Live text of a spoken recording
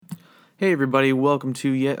Hey everybody, welcome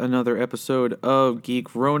to yet another episode of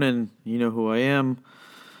Geek Ronin. You know who I am.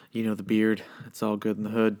 You know the beard. It's all good in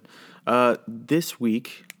the hood. This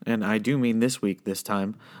week, and I do mean this week this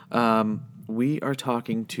time, we are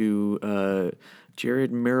talking to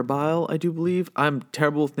Jared Mirabile, I do believe. I'm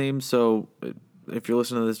terrible with names, so if you're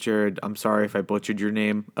listening to this, Jared, I'm sorry if I butchered your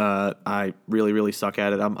name. I really, really suck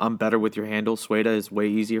at it. I'm better with your handle. Sweyda is way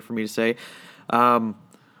easier for me to say.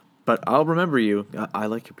 But I'll remember you. I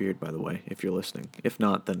like your beard, by the way, if you're listening. If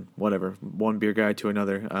not, then whatever. One beer guy to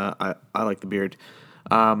another. I like the beard.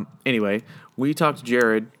 Anyway, we talked to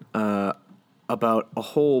Jared about a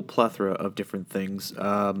whole plethora of different things.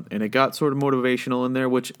 And it got sort of motivational in there,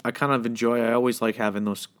 which I kind of enjoy. I always like having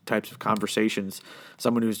those types of conversations.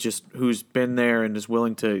 Someone who's been there and is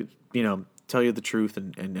willing to, tell you the truth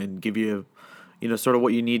and give you, sort of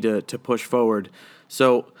what you need to push forward.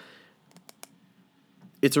 So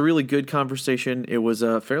it's a really good conversation. It was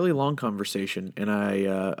a fairly long conversation, and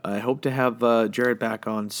I hope to have Jared back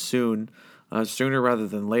on soon, sooner rather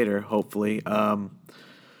than later, hopefully.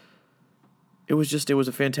 It was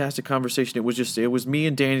a fantastic conversation. It was me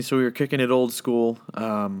and Danny, so we were kicking it old school.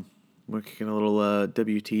 We're kicking a little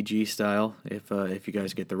WTG style, if you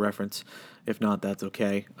guys get the reference. If not, that's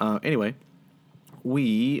okay. Anyway,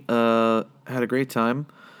 we had a great time.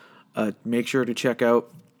 Make sure to check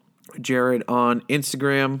out Jared on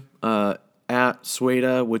Instagram at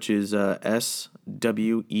Sweyda, which is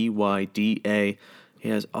Sweyda. He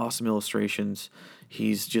has awesome illustrations.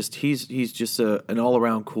 He's just an all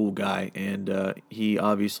around cool guy, and he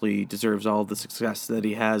obviously deserves all the success that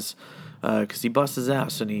he has because he busts his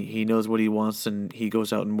ass and he knows what he wants and he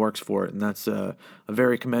goes out and works for it, and that's a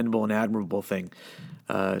very commendable and admirable thing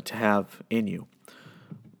to have in you.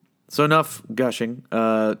 So enough gushing.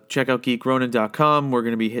 Check out geekronin.com. We're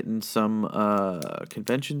going to be hitting some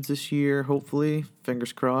conventions this year, hopefully.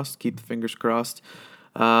 Fingers crossed. Keep the fingers crossed.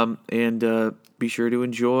 And be sure to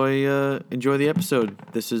enjoy the episode.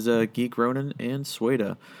 This is Geek Ronin and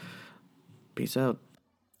Sweyda. Peace out.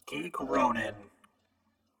 Geek Ronin.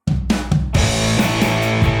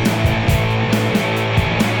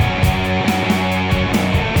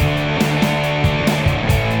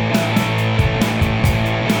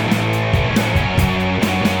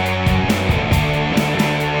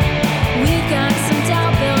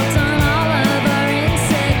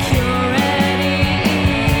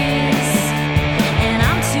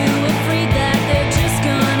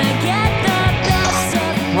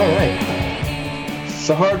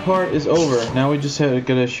 The hard part is over. Now we just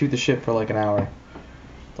gotta shoot the shit for like an hour,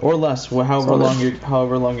 or less, however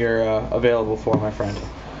long you're available for, my friend.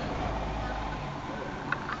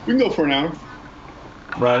 We can go for an hour.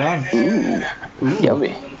 Right on. Ooh.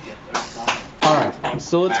 Yummy. All right,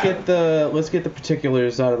 so let's get the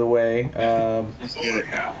particulars out of the way.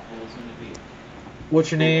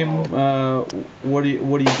 What's your name? What do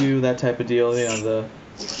you do? That type of deal. The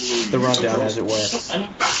rundown, as it were.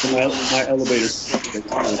 My elevator.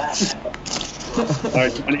 All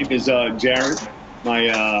right, my name is Jared. My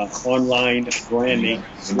online brand name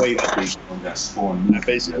is Sweyda. I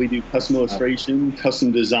basically do custom illustration,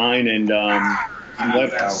 custom design, and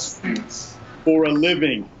letters for a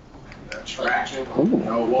living.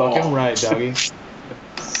 Fucking right, doggy.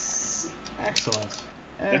 Excellent.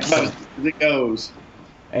 That's how it goes.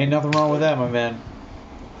 Ain't nothing wrong with that, my man.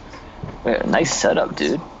 Nice setup,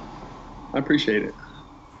 dude. I appreciate it.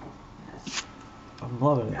 I'm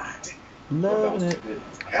loving it. Loving it.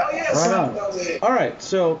 Right on. All right,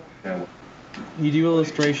 so you do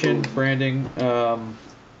illustration, branding.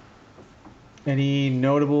 Any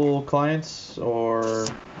notable clients or?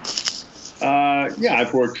 Yeah,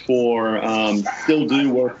 I've worked for, still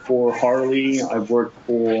do work for Harley. I've worked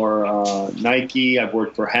for Nike. I've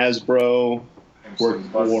worked for Hasbro. Worked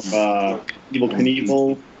for Evel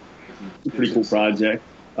Knievel. It's a pretty cool project.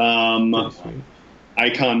 Icon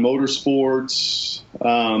Motorsports.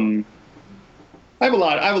 I have a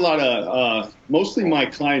lot of mostly my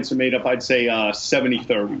clients are made up, I'd say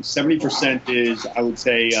 70-30. 70% is, I would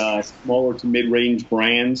say, smaller to mid-range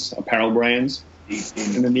brands, apparel brands.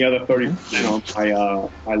 And then the other 30% are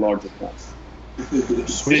my larger clients.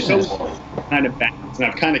 It's always kind of balanced,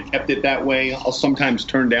 and I've kind of kept it that way. I'll sometimes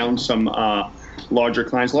turn down some larger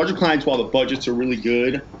clients. Larger clients, while the budgets are really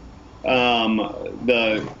good,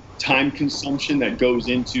 the time consumption that goes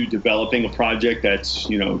into developing a project that's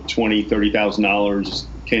 $20,000-$30,000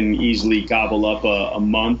 can easily gobble up a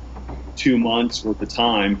month, 2 months worth of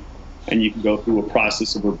time, and you can go through a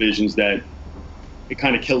process of revisions that it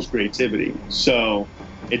kind of kills creativity. So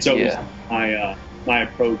it's always my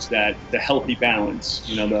approach that the healthy balance.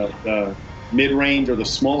 The mid-range or the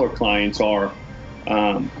smaller clients are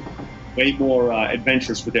way more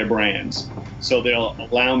adventurous with their brands. So they'll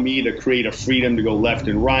allow me to create a freedom to go left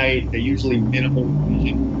and right. They're usually minimal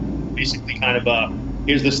vision, basically kind of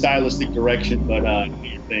here's the stylistic direction, but do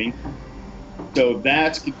your thing. So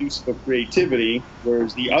that's conducive of creativity,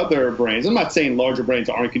 whereas the other brands, I'm not saying larger brands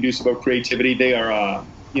aren't conducive of creativity. They are,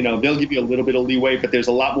 they'll give you a little bit of leeway, but there's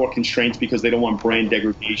a lot more constraints because they don't want brand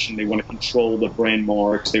degradation. They want to control the brand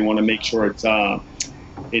marks. They want to make sure it's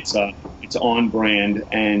on brand,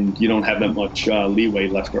 and you don't have that much leeway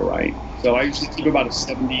left or right. So I usually keep about a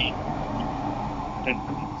 70.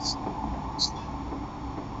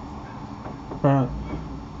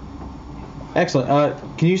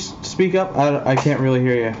 Excellent. Can you speak up? I can't really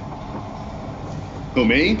hear you. Who,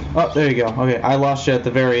 me? Oh, there you go. Okay, I lost you at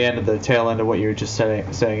the very end of the tail end of what you were just saying.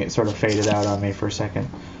 It sort of faded out on me for a second.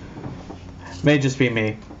 May just be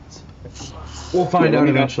me. We'll find out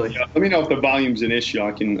eventually. Let me know if the volume's an issue.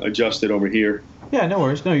 I can adjust it over here. Yeah, no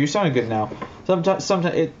worries. No, you're sounding good now. Sometimes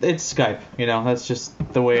it's Skype. That's just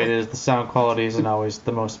the way it is. The sound quality isn't always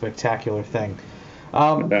the most spectacular thing.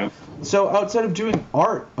 So outside of doing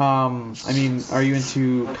art, are you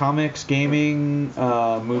into comics, gaming,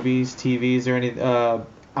 movies, TVs, or any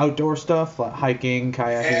outdoor stuff like hiking,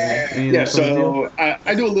 kayaking? Any of that sort of deal?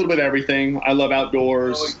 I do a little bit of everything. I love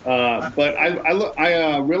outdoors, but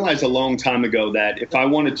I realized a long time ago that if I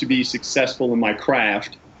wanted to be successful in my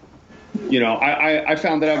craft, I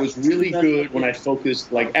found that I was really good when I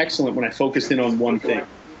focused, excellent when I focused in on one thing.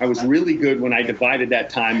 I was really good when I divided that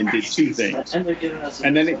time and did two things.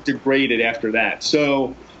 And then it degraded after that.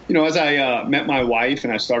 So, as I met my wife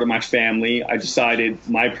and I started my family, I decided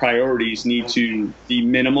my priorities need to be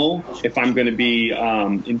minimal if I'm going to be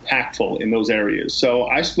impactful in those areas. So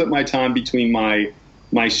I split my time between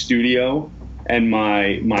my studio and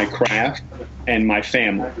my craft and my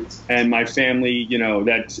family. And my family,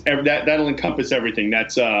 that'll encompass everything.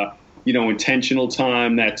 That's intentional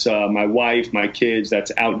time. That's my wife, my kids,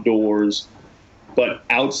 that's outdoors. But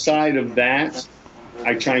outside of that,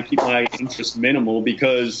 I try and keep my interests minimal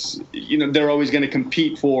because, they're always going to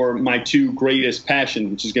compete for my two greatest passions,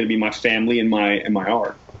 which is going to be my family and my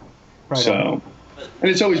art. Right. So, and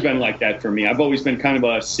it's always been like that for me. I've always been kind of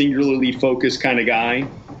a singularly focused kind of guy.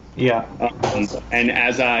 Yeah. And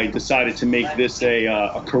as I decided to make this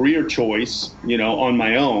a career choice, on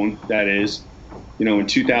my own, that is, in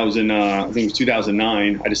 2000, I think it was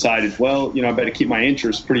 2009, I decided, I better keep my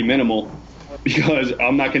interests pretty minimal because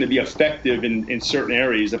I'm not going to be effective in certain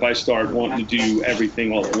areas if I start wanting to do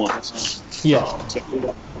everything all at once. Yeah. So,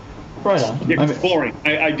 right on. It's boring.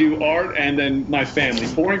 I do art and then my family.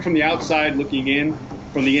 Boring from the outside looking in.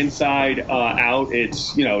 From the inside out,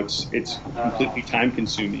 it's completely time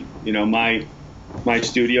consuming. My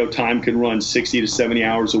studio time could run 60 to 70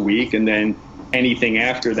 hours a week, and then anything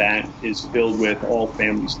after that is filled with all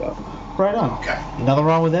family stuff. Right on. Okay. Nothing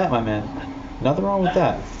wrong with that, my man. Nothing wrong with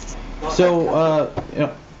that. So,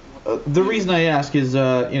 the reason I ask is,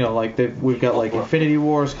 we've got Infinity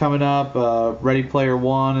Wars coming up. Ready Player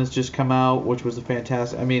One has just come out, which was a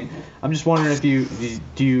fantastic. I'm just wondering if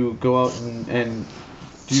you go out and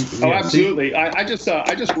do you? Oh, absolutely. I just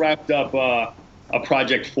wrapped up a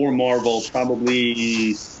project for Marvel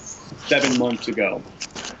probably 7 months ago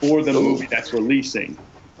for the movie that's releasing.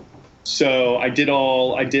 So I did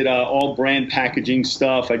all brand packaging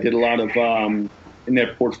stuff. I did a lot of in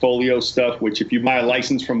their portfolio stuff, which if you buy a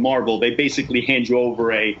license from Marvel, they basically hand you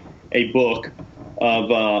over a book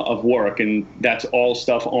of work, and that's all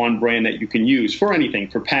stuff on brand that you can use for anything,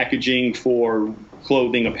 for packaging, for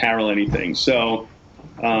clothing, apparel, anything. So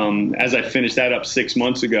as I finished that up 6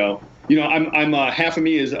 months ago, I'm half of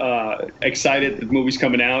me is excited that the movie's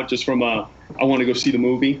coming out just from I want to go see the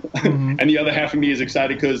movie, mm-hmm. And the other half of me is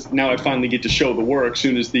excited because now I finally get to show the work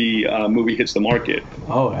soon as the movie hits the market.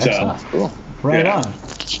 Oh, excellent. So, cool. Right on.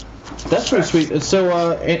 That's pretty sweet.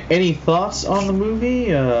 So, any thoughts on the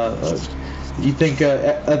movie? You think?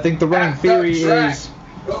 I think the running theory is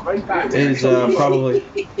probably.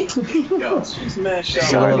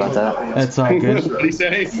 Sorry about that. That's all good. What did he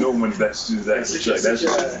say? No one best do that.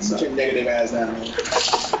 That's such a negative ass animal.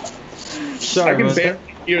 Sorry, I can barely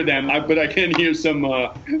hear them, but I can hear some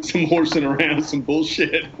horsing around, some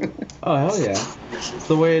bullshit. Oh hell yeah! It's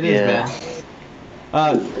the way it is, man.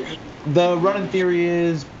 The running theory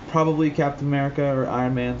is probably Captain America or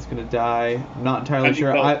Iron Man's gonna die. I'm not entirely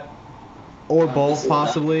sure. Or both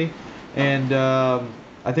possibly. And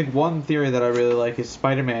I think one theory that I really like is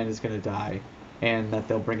Spider-Man is gonna die, and that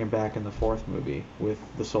they'll bring him back in the fourth movie with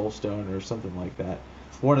the Soul Stone or something like that.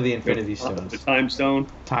 One of the Infinity Stones. The Time Stone.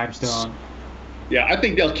 Time Stone. Yeah, I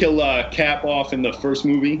think they'll kill Cap off in the first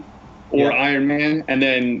movie. or Iron Man, and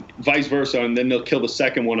then vice versa, and then they'll kill the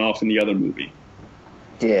second one off in the other movie.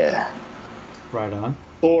 Yeah. Right on.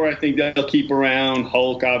 Thor, I think they'll keep around.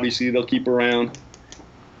 Hulk, obviously, they'll keep around.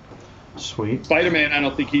 Sweet. Spider-Man, I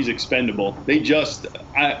don't think he's expendable.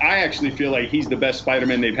 I actually feel like he's the best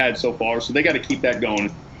Spider-Man they've had so far, so they got to keep that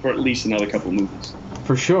going for at least another couple movies.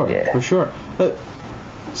 For sure, Yeah. for sure.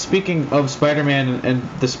 Speaking of Spider-Man and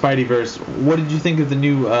the Spideyverse, what did you think of the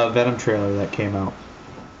new Venom trailer that came out?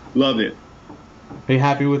 Love it. Are you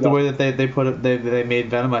happy with the way that they put it? They made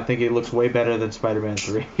Venom. I think it looks way better than Spider-Man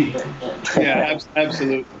 3. Yeah,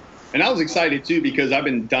 absolutely. And I was excited too because I've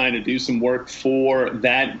been dying to do some work for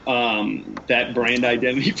that that brand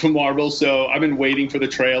identity for Marvel. So I've been waiting for the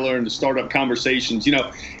trailer and to start up conversations. You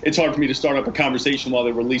know, it's hard for me to start up a conversation while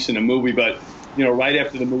they're releasing a movie, but you know, right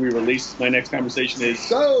after the movie releases, my next conversation is,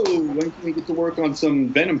 so when can we get to work on some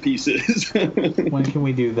Venom pieces? When can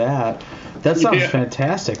we do that? That sounds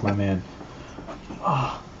fantastic, my man.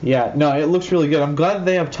 Oh, yeah, no, it looks really good. I'm glad that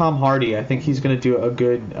they have Tom Hardy. I think he's going to do a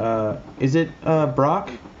good. Is it Brock?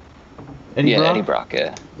 Eddie Brock? Eddie Brock,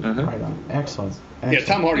 yeah. Mm-hmm. Right on. Excellent. Yeah,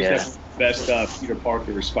 Tom Hardy's Yeah. definitely the best Peter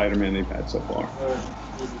Parker Spider-Man they've had so far.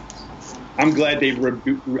 I'm glad they've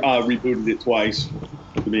rebooted it twice,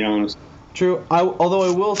 to be honest. True. Although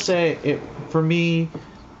I will say, for me,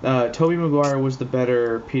 Tobey Maguire was the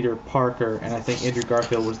better Peter Parker, and I think Andrew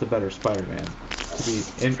Garfield was the better Spider-Man. To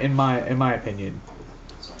be in my opinion.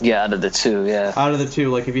 Yeah, out of the two, yeah. Out of the two,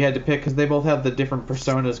 like if you had to pick, because they both have the different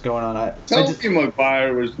personas going on. Tobey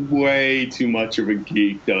Maguire was way too much of a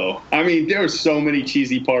geek, though. I mean, there were so many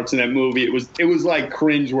cheesy parts in that movie. It was like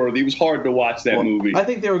cringeworthy. It was hard to watch that movie. I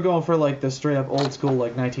think they were going for like the straight up old school,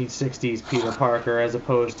 like 1960s Peter Parker, as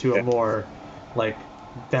opposed to a more like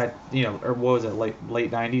that, you know, or what was it, late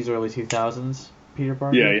 90s, early 2000s Peter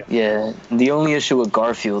Parker? Yeah. The only issue with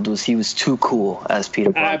Garfield was he was too cool as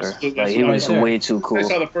Peter Parker. Absolutely. Like, he was way too cool. I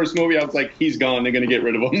saw the first movie, I was like, he's gone. They're going to get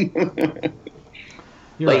rid of him.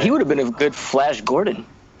 He would have been a good Flash Gordon.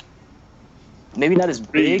 Maybe not as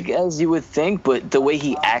big as you would think, but the way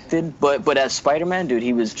he acted. But as Spider-Man, dude,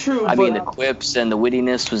 he was. True. I mean, the quips and the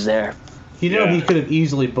wittiness was there. You know, he could have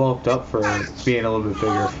easily bulked up for being a little bit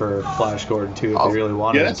bigger for Flash Gordon too, if they really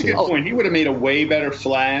wanted Yeah, that's him a to. good point. He would have made a way better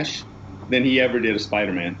Flash than he ever did a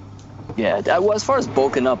Spider-Man. Yeah, well, as far as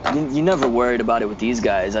bulking up, you never worried about it with these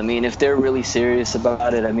guys. I mean, if they're really serious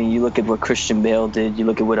about it, I mean, you look at what Christian Bale did, you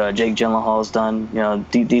look at what Jake Gyllenhaal's done. You know,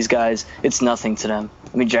 these guys, it's nothing to them.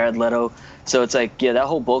 I mean, Jared Leto. So it's like, yeah, that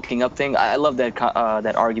whole bulking up thing. I love that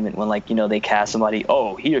that argument when, like, you know, they cast somebody.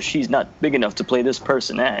 Oh, he or she's not big enough to play this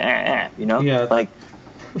person. You know, Yeah. like.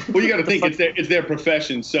 Well, you got to think it's their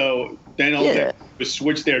profession, so then all they have to do is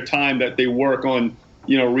switch their time that they work on,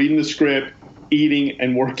 you know, reading the script, eating,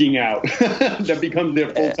 and working out. That becomes their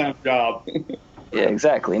full-time job. Yeah,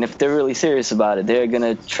 exactly. And if they're really serious about it, they're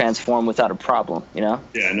gonna transform without a problem, you know.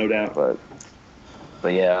 Yeah, no doubt.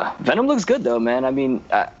 But yeah, Venom looks good though, man. I mean,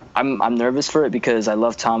 I'm nervous for it because I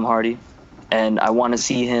love Tom Hardy, and I want to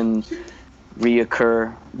see him be a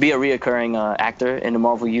reoccurring actor in the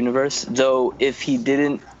Marvel universe. Though if he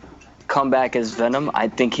didn't come back as Venom, I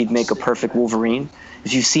think he'd make a perfect Wolverine.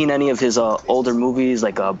 If you've seen any of his older movies,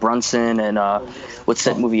 like Brunson and what's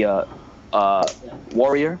that movie,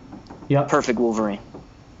 Warrior? Yeah. Perfect Wolverine.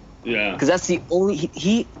 Yeah. Because that's the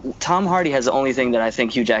only Tom Hardy has the only thing that I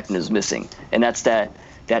think Hugh Jackman is missing, and that's that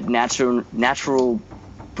natural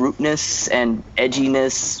bruteness and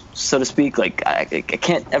edginess, so to speak. Like I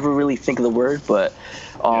can't ever really think of the word, but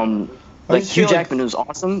like Hugh Jackman was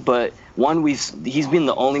awesome, but he's been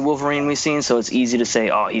the only Wolverine we've seen, so it's easy to say,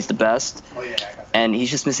 oh, he's the best, and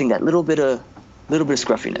he's just missing that little bit of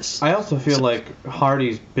scruffiness. I also feel like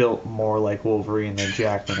Hardy's built more like Wolverine than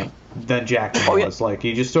Jackman was. Like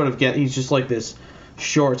he just sort of he's just like this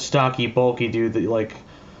short, stocky, bulky dude that, like,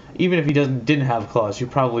 even if he didn't have claws, you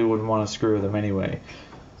probably wouldn't want to screw with him anyway.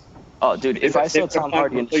 Oh, dude, if I saw Tom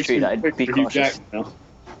Hardy in the street, I'd be cautious.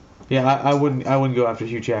 Yeah, I wouldn't go after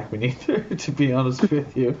Hugh Jackman either, to be honest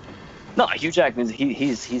with you. No, Hugh Jackman,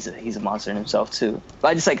 he's a monster in himself too. But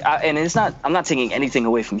I just and it's not. I'm not taking anything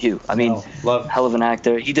away from Hugh. I mean, hell of an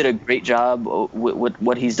actor. He did a great job with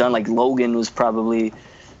what he's done. Like Logan was probably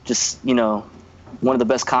just, you know, one of the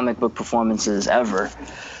best comic book performances ever.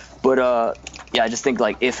 But yeah, I just think,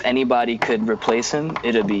 like, if anybody could replace him,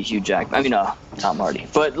 it'd be Hugh Jackman. I mean, Tom Hardy.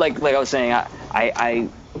 But like I was saying, I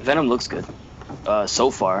Venom looks good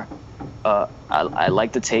so far. I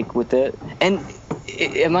like the take with it. And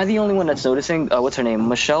am I the only one that's noticing? What's her name?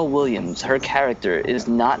 Michelle Williams. Her character is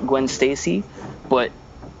not Gwen Stacy, but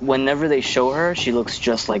whenever they show her, she looks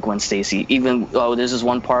just like Gwen Stacy. Even there's this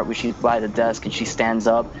one part where she's by the desk and she stands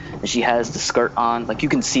up and she has the skirt on. Like you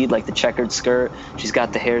can see like the checkered skirt. She's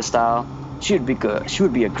got the hairstyle. She would be good. She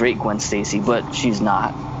would be a great Gwen Stacy, but she's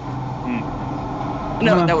not.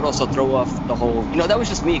 That would also throw off the whole. That was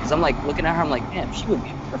just me because I'm like looking at her. I'm like, man, she would be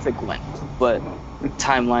a perfect Gwen, but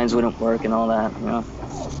timelines wouldn't work and all that.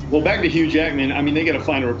 Well, back to Hugh Jackman. I mean, they got to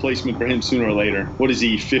find a replacement for him sooner or later. What is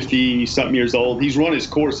he, 50-something years old? He's run his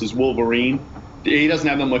course as Wolverine. He doesn't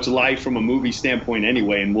have that much life from a movie standpoint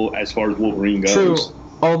anyway, and as far as Wolverine goes. True.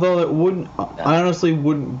 Although I honestly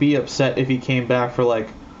wouldn't be upset if he came back for like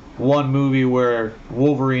one movie where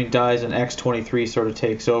Wolverine dies and X-23 sort of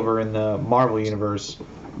takes over in the Marvel universe.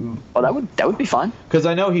 Oh, that would be fun. Because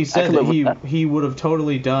I know he said that he would have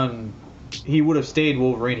totally done. He would have stayed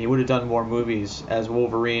Wolverine. He would have done more movies as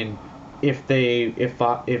Wolverine if the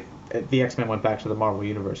X-Men went back to the Marvel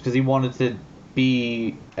universe because he wanted to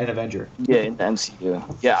be an Avenger. Yeah, in the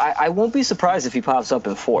MCU. Yeah, I won't be surprised if he pops up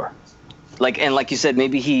in 4. Like you said,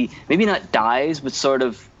 maybe not dies, but sort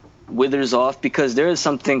of withers off because there is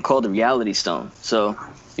something called the Reality Stone. So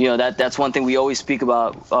that's one thing we always speak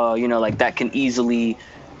about. Like that can easily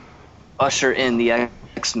usher in the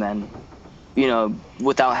X-Men.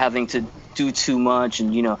 Without having to do too much,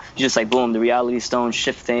 and just like boom, the Reality Stone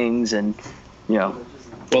shift things, and Well,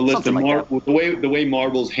 listen, like the way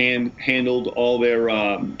Marvel's handled all their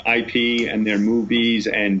IP and their movies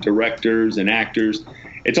and directors and actors,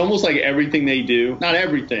 it's almost like everything they do, not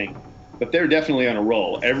everything, but they're definitely on a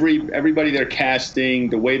roll. Everybody they're casting,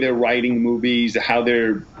 the way they're writing movies, how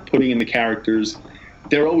they're putting in the characters,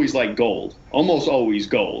 they're always like gold, almost always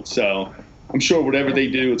gold. So I'm sure whatever they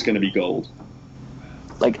do, it's going to be gold.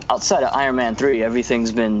 Like outside of Iron Man 3,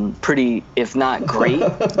 everything's been pretty, if not great,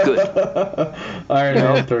 good. Iron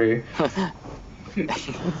Man 3.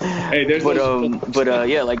 Hey, there's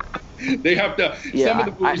yeah, like they have to. Some of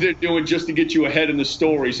the movies they're doing just to get you ahead in the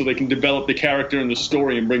story, so they can develop the character and the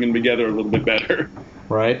story and bring them together a little bit better.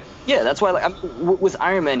 Right. Yeah, that's why. With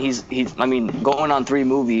Iron Man, he's going on 3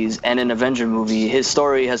 movies and an Avenger movie. His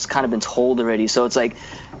story has kind of been told already, so it's like.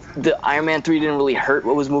 The Iron Man 3 didn't really hurt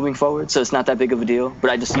what was moving forward, so it's not that big of a deal.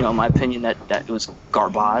 But I just, in my opinion, that it was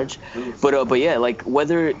garbage. But yeah, like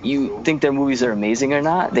whether you think their movies are amazing or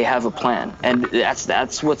not, they have a plan, and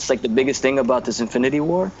that's what's like the biggest thing about this Infinity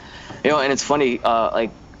War. And it's funny,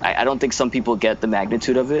 like I don't think some people get the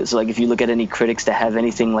magnitude of it. So like if you look at any critics that have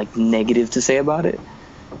anything like negative to say about it,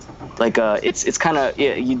 like it's kind of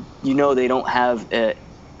they don't have they're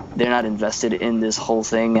not invested in this whole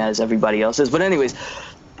thing as everybody else is. But anyways.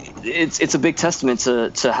 It's a big testament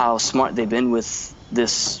to how smart they've been with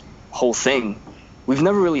this whole thing. We've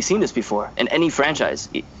never really seen this before in any franchise.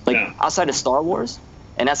 Outside of Star Wars,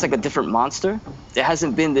 and that's like a different monster, there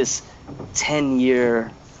hasn't been this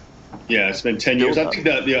 10-year... Yeah, it's been 10 years. I think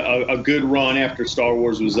that a good run after Star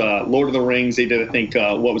Wars was Lord of the Rings. They did, I think,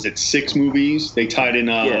 6 movies? They tied in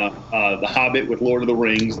The Hobbit with Lord of the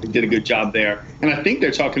Rings. They did a good job there. And I think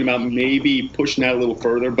they're talking about maybe pushing that a little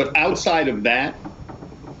further. But outside of that,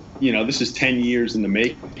 this is 10 years in the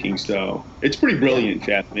making, so it's pretty brilliant,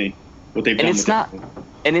 Chad, me, what they've done.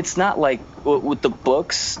 And it's not like with the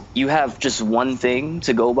books, you have just one thing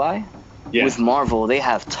to go by. Yeah. With Marvel, they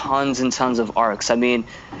have tons and tons of arcs. I mean,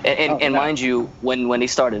 and mind you, when they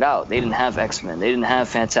started out, they didn't have X-Men, they didn't have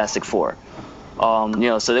Fantastic Four. So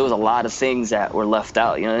there was a lot of things that were left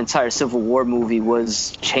out. The entire Civil War movie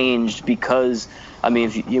was changed because, I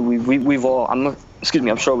mean, we've all. I'm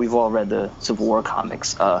sure we've all read the Civil War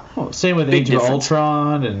comics. Same with Age of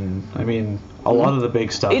Ultron, and I mean a lot of the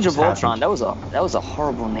big stuff. Age of Ultron, that was a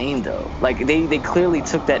horrible name though. Like they clearly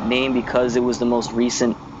took that name because it was the most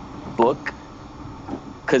recent book.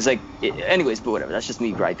 Cause anyways, but whatever. That's just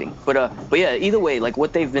me griping. But yeah, either way, like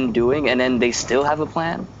what they've been doing, and then they still have a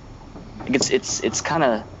plan. Like it's kind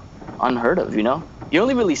of unheard of, You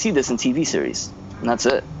only really see this in TV series, and that's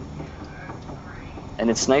it. And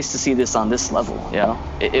it's nice to see this on this level,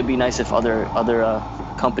 It'd be nice if other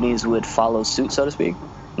companies would follow suit, so to speak.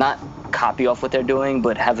 Not copy off what they're doing,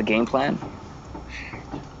 but have a game plan.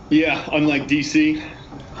 Yeah, unlike DC.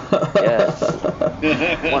 Yeah.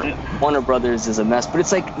 Warner Brothers is a mess. But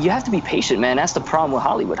it's like, you have to be patient, man. That's the problem with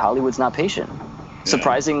Hollywood. Hollywood's not patient. Yeah.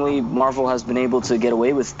 Surprisingly, Marvel has been able to get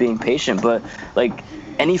away with being patient. But, like,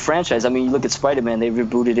 any franchise, I mean, you look at Spider-Man, they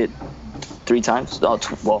rebooted it 3 times.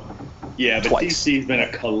 Yeah, but twice. DC's been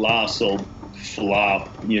a colossal flop.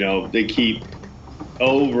 They keep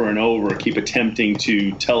over and over keep attempting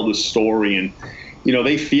to tell the story, and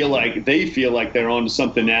they feel like they're on to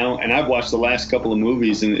something now. And I've watched the last couple of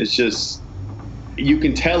movies, and it's just you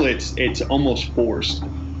can tell it's almost forced.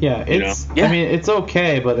 Yeah, it's. I mean, it's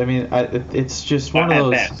okay, but I mean, it's just one of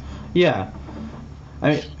those. Best. Yeah. I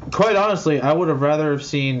mean, quite honestly, I would have rather have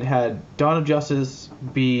had Dawn of Justice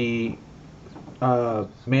be Man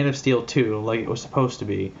of Steel 2, like it was supposed to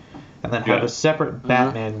be, and then have a separate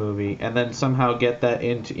Batman movie, and then somehow get that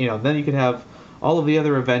into, then you could have all of the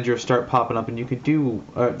other Avengers start popping up, and you could do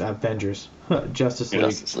Justice League.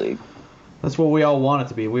 Justice League. That's what we all want it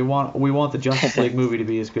to be. We want the Justice League movie to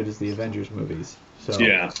be as good as the Avengers movies. So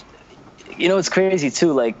yeah. It's crazy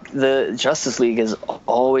too. Like the Justice League has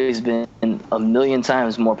always been a million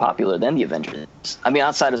times more popular than the Avengers. I mean,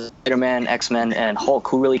 outside of Spider-Man, X-Men, and Hulk,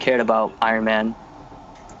 who really cared about Iron Man?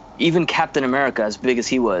 Even Captain America, as big as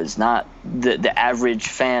he was, not the average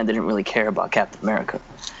fan didn't really care about Captain America.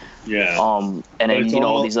 Yeah. And then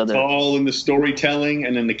all these other. It's all in the storytelling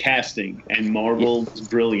and then the casting, and Marvel is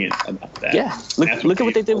brilliant about that. Yeah. Look at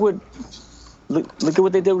what they did with. Look at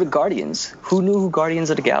what they did with Guardians. Who knew who Guardians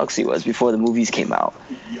of the Galaxy was before the movies came out?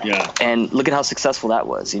 Yeah. And look at how successful that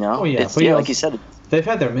was, Oh, yeah. It's, like you said. They've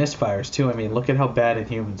had their misfires, too. I mean, look at how bad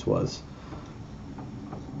Inhumans was.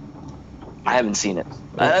 I haven't seen it.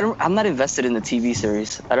 I'm not invested in the TV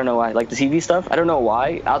series. I don't know why. Like the TV stuff, I don't know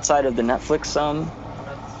why. Outside of the Netflix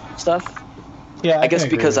stuff. Yeah, I guess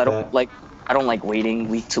because I don't like waiting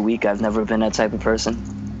week to week. I've never been that type of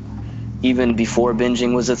person. Even before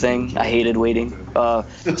binging was a thing, I hated waiting.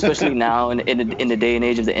 Especially now in the day and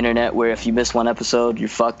age of the internet, where if you miss one episode, you're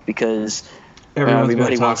fucked because everybody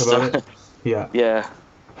wants to talk about it. Yeah. Yeah.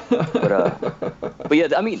 But yeah,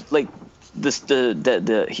 I mean, like the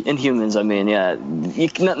Inhumans. I mean, yeah,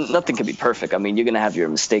 nothing can be perfect. I mean, you're gonna have your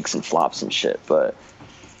mistakes and flops and shit, but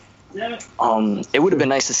it would have been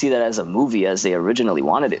nice to see that as a movie as they originally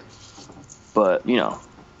wanted it. But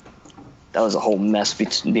that was a whole mess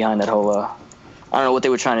behind that whole. I don't know what they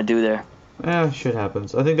were trying to do there. Shit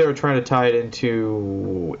happens. I think they were trying to tie it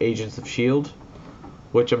into Agents of S.H.I.E.L.D.,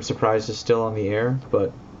 which I'm surprised is still on the air.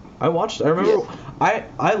 But I watched. I remember. Yeah.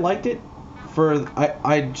 I liked it.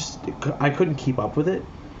 I couldn't keep up with it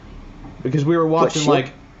because we were watching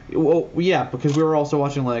because we were also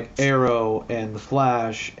watching like Arrow and The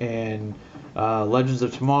Flash and Legends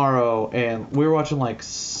of Tomorrow, and we were watching like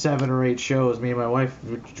 7 or 8 shows. Me and my wife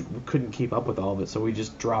couldn't keep up with all of it, so we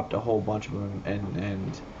just dropped a whole bunch of them,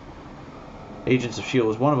 and Agents of S.H.I.E.L.D.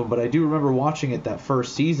 was one of them. But I do remember watching it that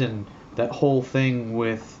first season, that whole thing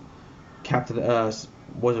with Captain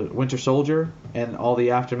was it Winter Soldier and all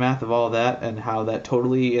the aftermath of all of that, and how that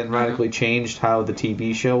totally and radically changed how the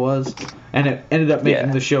TV show was, and it ended up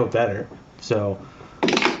making the show better. So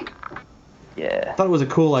yeah, I thought it was a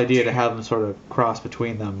cool idea to have them sort of cross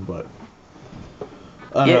between them, but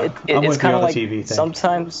it's kind of like TV thing.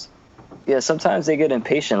 Sometimes they get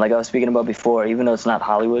impatient, like I was speaking about before, even though it's not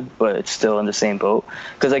Hollywood, but it's still in the same boat.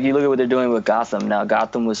 Because like you look at what they're doing with Gotham now.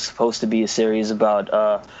 Gotham was supposed to be a series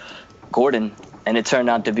about Gordon, and it turned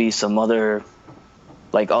out to be some other,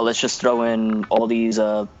 like, let's just throw in all these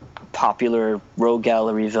popular rogue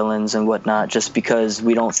gallery villains and whatnot just because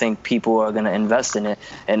we don't think people are going to invest in it.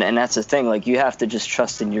 And that's the thing. Like, you have to just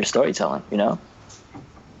trust in your storytelling,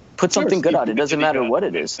 Put something good out. It doesn't matter what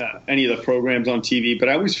it is. Any of the programs on TV, but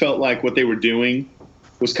I always felt like what they were doing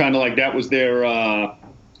was kind of like that was their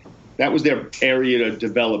area to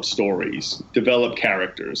develop stories, develop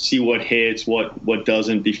characters, see what hits, what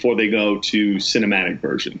doesn't before they go to cinematic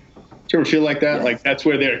version. Do you ever feel like that? Yeah. Like that's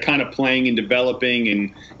where they're kind of playing and developing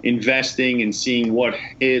and investing and seeing what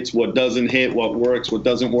hits, what doesn't hit, what works, what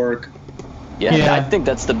doesn't work. Yeah, I think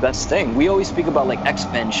that's the best thing. We always speak about like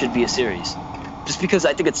X-Men should be a series. Just because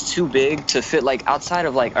I think it's too big to fit like outside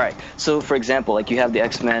of like, all right, so for example, like you have the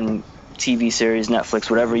X-Men TV series, Netflix,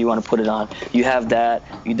 whatever you want to put it on. You have that,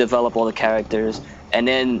 you develop all the characters, and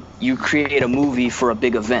then you create a movie for a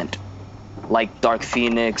big event, like Dark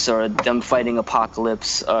Phoenix or them fighting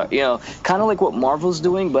Apocalypse, kind of like what Marvel's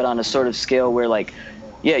doing, but on a sort of scale where like,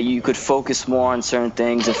 yeah, you could focus more on certain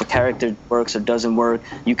things. If a character works or doesn't work,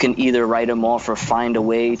 you can either write them off or find a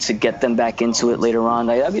way to get them back into it later on.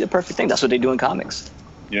 Like, that'd be the perfect thing. That's what they do in comics.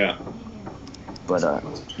 Yeah. But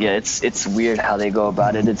it's weird how they go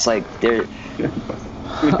about it. It's like they're.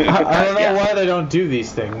 I don't know why they don't do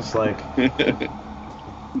these things. Like.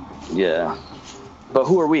 Yeah, but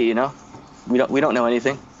who are we? We don't know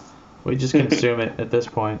anything. We just consume it at this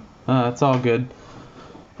point. It's all good.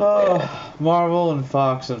 Oh, Marvel and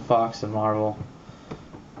Fox and Fox and Marvel.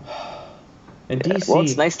 And DC. Well,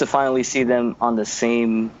 it's nice to finally see them on the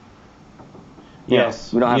same.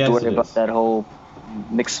 Yes. We don't have to worry about that whole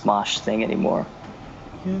mix mosh thing anymore.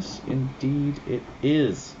 Yes, indeed it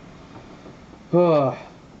is. So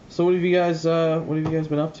what have you guys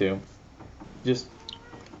been up to? Just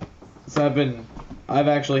so I've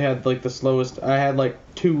actually had like the slowest. I had like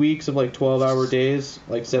 2 weeks of like 12-hour days,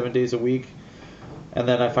 like 7 days a week, and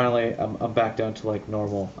then I'm back down to like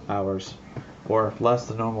normal hours, or less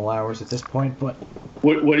than normal hours at this point. But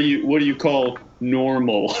what do you call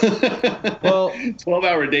normal? Well,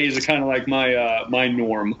 12-hour days are kind of like my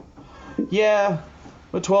norm. Yeah,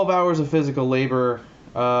 but 12 hours of physical labor.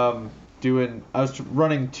 I was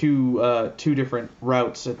running two different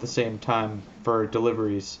routes at the same time for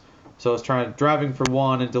deliveries. So I was driving for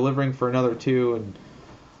one and delivering for another two, and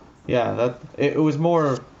yeah, it was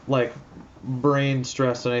more like brain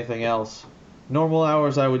stress than anything else. Normal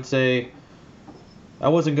hours, I would say, I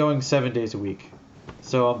wasn't going 7 days a week,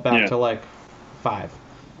 so I'm back to like 5,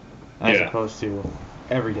 as opposed to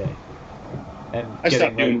every day. And I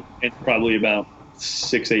stopped doing it probably about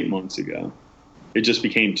 6-8 months ago. It just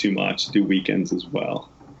became too much to do weekends as well.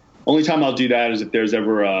 Only time I'll do that is if there's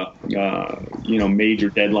ever major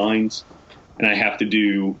deadlines and I have to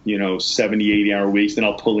do 70, 80-hour weeks. Then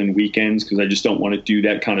I'll pull in weekends because I just don't want to do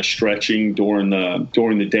that kind of stretching during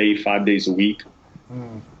the day, 5 days a week.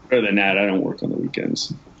 Other than that, I don't work on the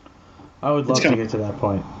weekends. I would love to get to that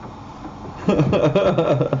point.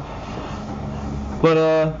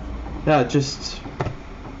 But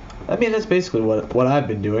that's basically what I've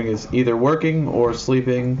been doing, is either working or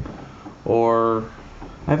sleeping, or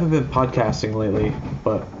I haven't been podcasting lately,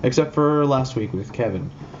 but except for last week with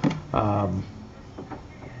Kevin. I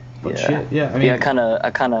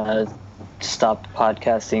kind of stopped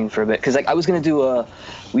podcasting for a bit because I was gonna do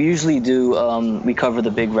we usually do we cover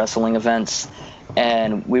the big wrestling events,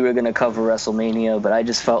 and we were gonna cover WrestleMania, but I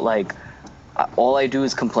just felt like all I do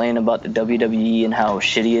is complain about the WWE and how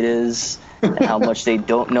shitty it is and how much they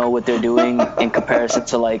don't know what they're doing in comparison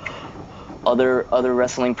to like other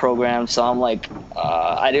wrestling programs. So I'm like,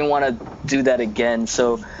 I didn't want to do that again.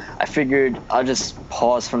 So I figured I'll just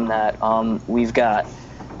pause from that. We've got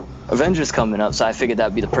Avengers coming up, so I figured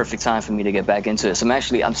that'd be the perfect time for me to get back into it. So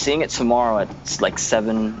I'm seeing it tomorrow at like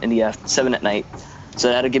 7 at night. So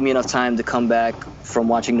that'll give me enough time to come back from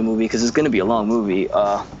watching the movie, because it's going to be a long movie.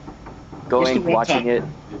 Watching it,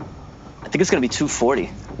 I think it's going to be 240,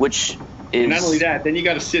 which is... And not only that, then you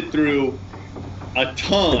got to sit through a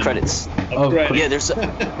ton of credits. Yeah,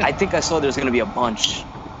 I think I saw there's going to be a bunch.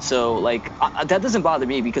 So, like, that doesn't bother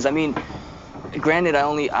me because, I mean, granted,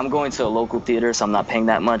 I'm going to a local theater, so I'm not paying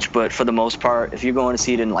that much. But for the most part, if you're going to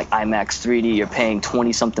see it in, like, IMAX 3D, you're paying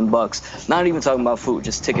 20-something bucks. Not even talking about food,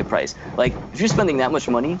 just ticket price. Like, if you're spending that much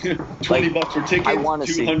money... $20 for tickets,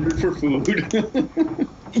 $200 for food.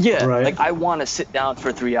 Yeah, right. Like, I want to sit down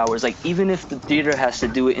for 3 hours. Like, even if the theater has to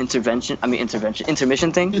do an intermission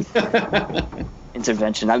thing.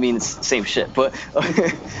 Intervention. I mean, it's the same shit. But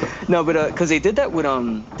no, but because they did that with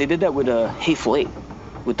Hateful Eight,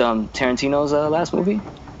 with Tarantino's last movie.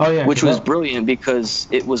 Oh yeah, which was brilliant because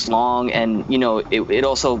it was long, and it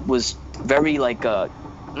also was very like I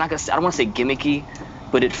don't want to say gimmicky,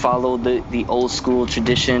 but it followed the old school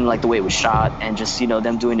tradition, like the way it was shot, and just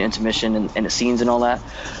them doing the intermission and the scenes and all that.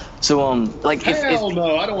 So like hell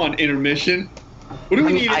no, I don't want intermission. What do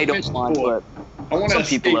we need intermission for? I want to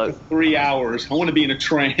escape for 3 hours. I want to be in a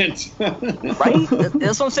trance. Right?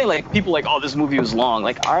 That's what I'm saying. Like, people like, oh, this movie was long.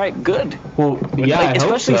 Like, all right, good. Well, yeah, like,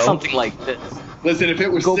 especially something like this. Listen, if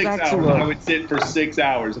it was 6 hours, I would sit for 6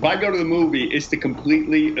 hours. If I go to the movie, it's to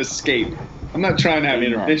completely escape. I'm not trying to have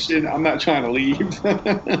intermission. I'm not trying to leave.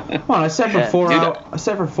 Come on, I sat for 4 hours. I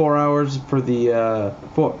sat for 4 hours for the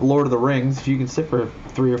for Lord of the Rings. If you can sit for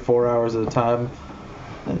 3 or 4 hours at a time,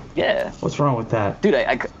 yeah. What's wrong with that, dude?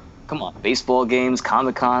 I come on, baseball games,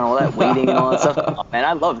 Comic-Con, all that waiting and all that stuff. Oh, man,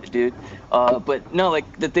 I love it, dude. But no,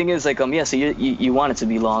 like, the thing is, like, so you want it to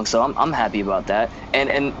be long, so I'm happy about that.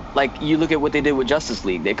 And like, you look at what they did with Justice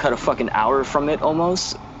League. They cut a fucking hour from it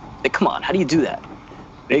almost. Like, come on, how do you do that?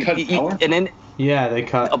 They cut an hour? And then they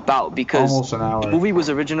cut because almost an hour. The movie was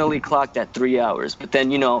originally clocked at 3 hours, but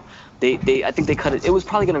then I think they cut it. It was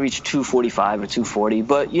probably gonna reach 245 or 240,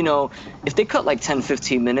 but if they cut like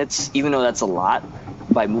 10-15 minutes, even though that's a lot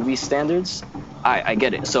by movie standards, I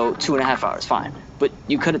get it. So 2.5 hours, fine. But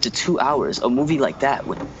you cut it to 2 hours. A movie like that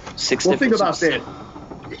with 6 different... Think about that.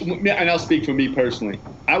 And I'll speak for me personally.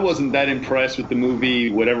 I wasn't that impressed with the movie,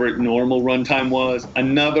 whatever normal runtime was.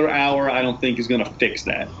 Another hour, I don't think is going to fix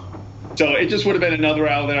that. So it just would have been another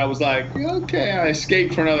hour that I was like, okay, I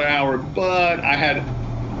escaped for another hour, but I had,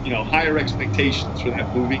 higher expectations for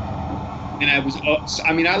that movie. And I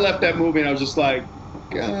left that movie and I was just like,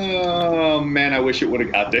 oh man, I wish it would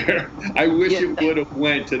have got there. I wish it would have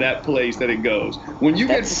went to that place that it goes. When you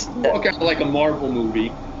walk out like a Marvel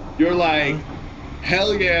movie, you're like,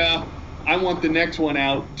 hell yeah, I want the next one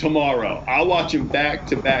out tomorrow. I'll watch them back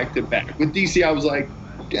to back to back. With DC, I was like,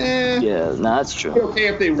 Yeah, no, that's true. Okay,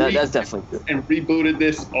 if they that's definitely true. And rebooted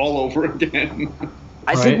this all over again.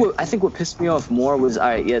 I think what pissed me off more was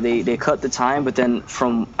they cut the time, but then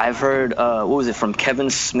I've heard from Kevin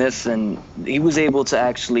Smith, and he was able to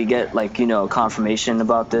actually get confirmation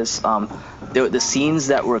about this. The scenes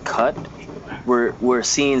that were cut were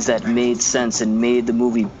scenes that made sense and made the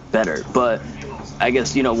movie better, but I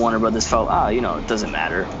guess Warner Brothers felt it doesn't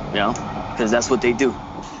matter, because that's what they do.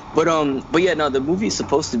 But yeah, no, the movie's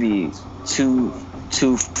supposed to be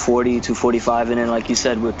 240, 245, and then like you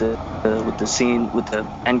said with the scene, with the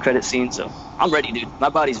end credit scene. So I'm ready, dude. My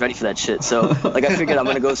body's ready for that shit. So I figured I'm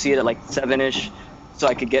gonna go see it at 7-ish, so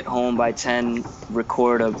I could get home by 10,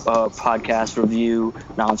 record a podcast review,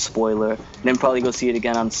 non-spoiler, and then probably go see it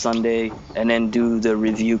again on Sunday, and then do the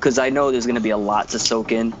review, because I know there's gonna be a lot to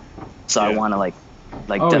soak in. So I want to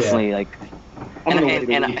definitely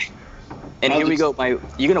And here we go.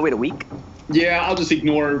 You're gonna wait a week? Yeah, I'll just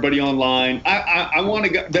ignore everybody online. I want to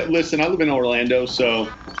go. Listen, I live in Orlando, so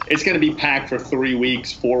it's gonna be packed for 3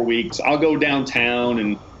 weeks, 4 weeks. I'll go downtown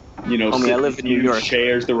and I live in New York.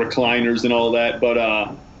 Chairs, the recliners, and all that. But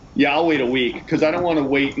yeah, I'll wait a week because I don't want to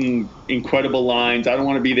wait in incredible lines. I don't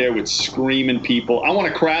want to be there with screaming people. I want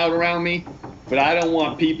a crowd around me, but I don't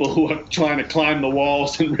want people who are trying to climb the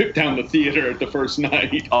walls and rip down the theater at the first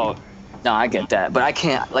night. Oh. No, I get that, but I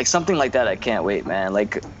can't, something like that, I can't wait, man.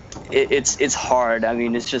 It's hard. I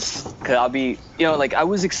mean, it's just, cause I'll be, I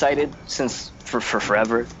was excited for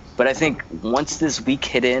forever, but I think once this week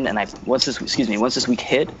hit and I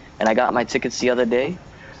got my tickets the other day,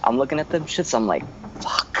 I'm looking at them shits, I'm like,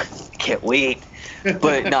 fuck, I can't wait.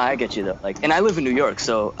 But no, I get you though. And I live in New York,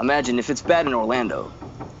 so imagine if it's bad in Orlando.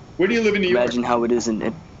 Where do you live in New York? Imagine how it is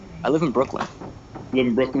I live in Brooklyn. Live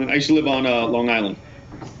in Brooklyn? I used to live on Long Island.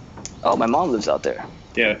 Oh, my mom lives out there.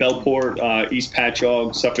 Yeah, Bellport, East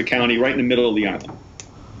Patchogue, Suffolk County, right in the middle of the island.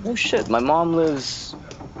 Oh, shit. My mom lives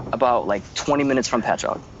about 20 minutes from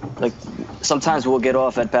Patchogue. Sometimes we'll get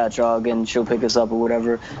off at Patchogue and she'll pick us up or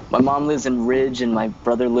whatever. My mom lives in Ridge and my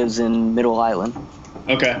brother lives in Middle Island.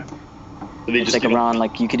 Okay. So they it's around,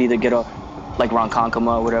 you could either get off, around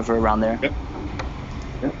Konkoma or whatever, around there. Yep.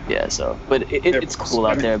 Yeah, so, but it's cool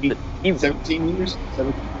out there. But even 17 years?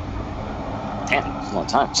 17. Damn, it's a long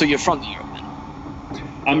time. So you're from New York, then?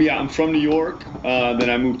 I'm from New York. Then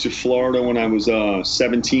I moved to Florida when I was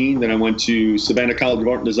 17. Then I went to Savannah College of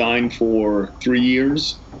Art and Design for 3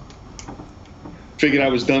 years. Figured I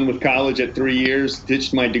was done with college at 3 years.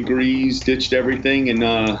 Ditched my degrees, ditched everything, and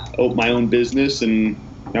opened my own business, and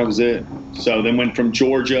that was it. So then went from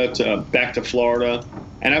Georgia back to Florida,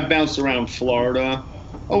 and I've bounced around Florida,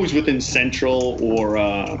 always within Central or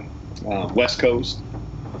West Coast.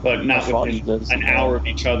 But not within an hour of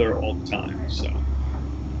each other all the time. So.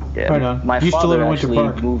 Yeah, right my father actually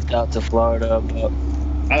moved out to Florida. But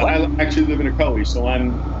I actually live in a Ocoee, so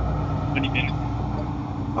I'm 20 minutes.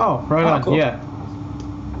 Oh, right on. Cool. Yeah.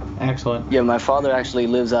 Excellent. Yeah, my father actually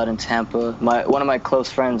lives out in Tampa. One of my close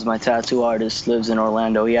friends, my tattoo artist, lives in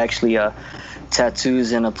Orlando. He actually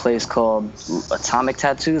tattoos in a place called Atomic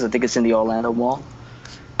Tattoos. I think it's in the Orlando Mall.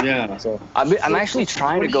 Yeah. So I'm actually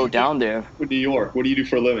trying to go down there. In New York, what do you do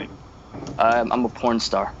for a living? I'm a porn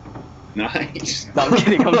star. Nice. No, I'm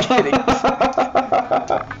kidding.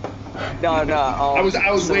 No. I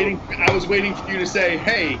was waiting for you to say,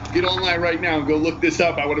 "Hey, get online right now and go look this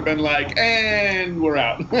up." I would have been like, "And we're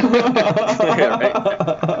out." Yeah,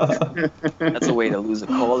 right. That's a way to lose a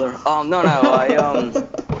caller. No.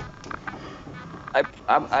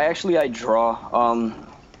 I draw.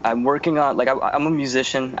 I'm working on, I'm a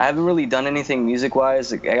musician. I haven't really done anything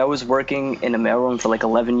music-wise. I was working in a mailroom for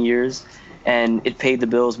 11 years, and it paid the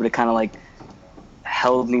bills, but it kind of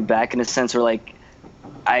held me back in a sense where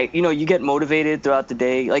you get motivated throughout the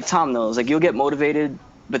day. Tom knows, you'll get motivated,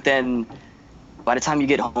 but then by the time you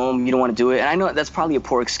get home, you don't want to do it. And I know that's probably a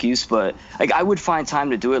poor excuse, but I would find time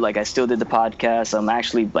to do it. I still did the podcast. I'm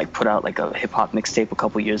actually put out a hip-hop mixtape a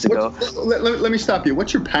couple years ago. Let me stop you.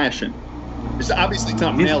 What's your passion? It's obviously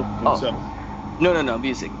not male. So. No,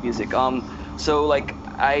 music. So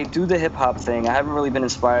I do the hip hop thing. I haven't really been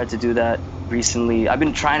inspired to do that recently. I've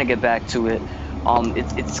been trying to get back to it.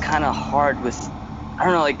 It's kind of hard with, I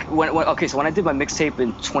don't know, so when I did my mixtape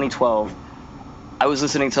in 2012, I was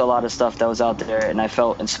listening to a lot of stuff that was out there, and I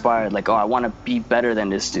felt inspired. I want to be better than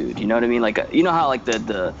this dude. You know what I mean? You know how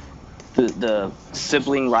the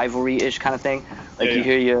sibling rivalry-ish kind of thing. You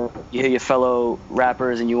hear your fellow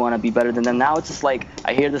rappers and you want to be better than them. Now it's just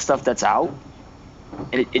I hear the stuff that's out,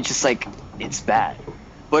 and it's just it's bad.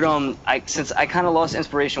 But since I kind of lost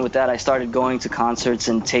inspiration with that, I started going to concerts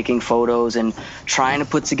and taking photos and trying to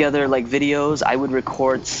put together like videos. I would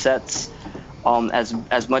record sets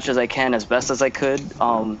as much as I can, as best as I could.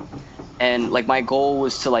 And like my goal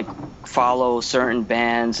was to like follow certain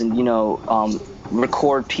bands and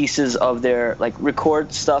record pieces of their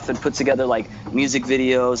record stuff and put together like music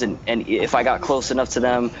videos and if I got close enough to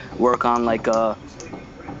them, work on like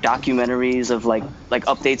documentaries of like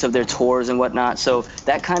updates of their tours and whatnot. So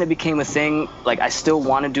that kind of became a thing. Like I still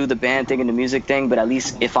want to do the band thing and the music thing, but at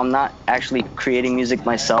least if I'm not actually creating music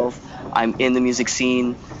myself, I'm in the music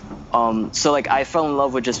scene. So like I fell in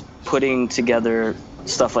love with just putting together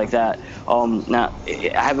stuff like that. Now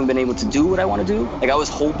I haven't been able to do what I want to do. Like I was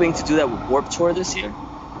hoping to do that with Warped Tour this year.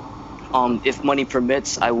 If money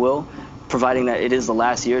permits, I will, providing that it is the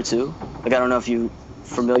last year too. Like I don't know if you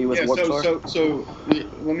familiar with Warped Tour? So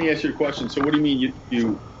let me ask you a question. So what do you mean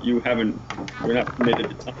you're not committed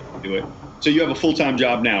to time to do it? So you have a full-time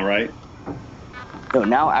job now, right? No,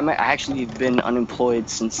 now I actually been unemployed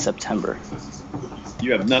since September.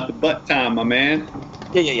 You have nothing but time, my man.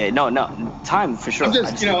 Yeah. No, time for sure. I'm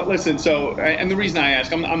just listen. So, and the reason I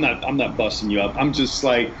ask, I'm not busting you up. I'm just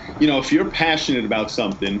like, if you're passionate about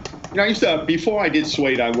something, I used to, before I did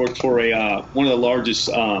Sweyda, I worked for one of the largest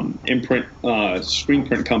imprint screen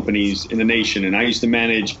print companies in the nation, and I used to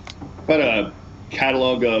manage about a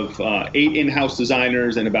catalog of 8 in-house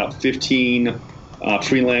designers and about 15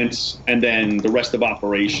 freelance, and then the rest of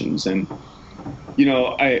operations. And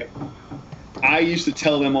I used to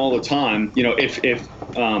tell them all the time, if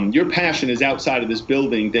your passion is outside of this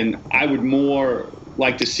building, then I would more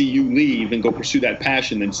like to see you leave and go pursue that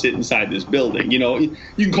passion than sit inside this building. You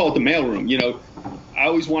can call it the mailroom. I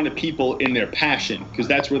always wanted people in their passion because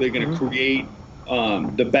that's where they're going to create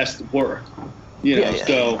the best work.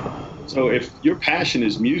 So if your passion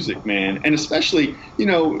is music, man, and especially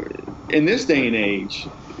in this day and age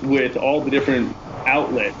with all the different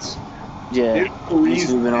outlets. Yeah, there's no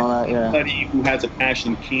reason and all that, somebody who has a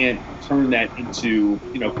passion can't turn that into,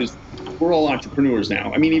 because we're all entrepreneurs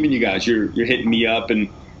now. I mean, even you guys, you're hitting me up and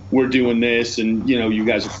we're doing this and, you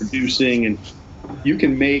guys are producing and you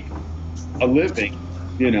can make a living,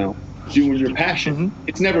 doing your passion. Mm-hmm.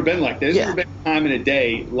 It's never been like that. There's never been a time in a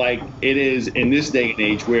day like it is in this day and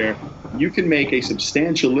age where you can make a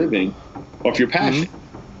substantial living off your passion.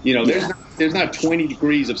 Mm-hmm. There's not 20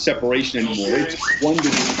 degrees of separation anymore. It's 1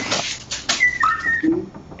 degree.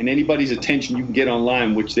 And anybody's attention you can get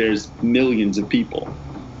online, which there's millions of people.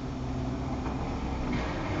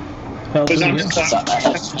 Because I'm just hard.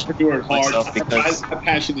 My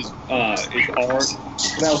passion is art,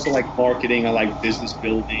 but I also like marketing. I like business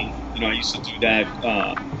building. I used to do that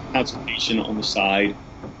consultation on the side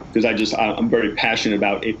because I'm very passionate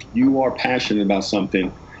about. If you are passionate about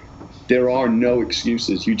something, there are no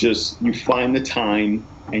excuses. You find the time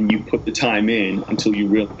and you put the time in until you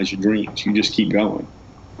realize your dreams. You just keep going,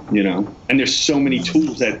 And there's so many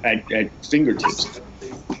tools at fingertips.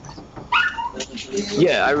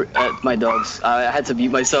 Yeah, my dogs. I had to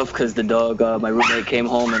mute myself because the dog, my roommate came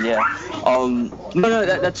home, and no,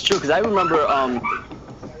 that's true. Because I remember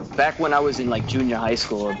back when I was in like junior high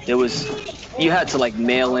school, you had to like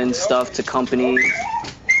mail in stuff to companies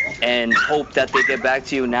and hope that they get back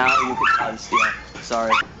to you. Now you could,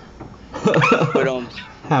 sorry, but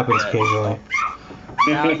happens occasionally.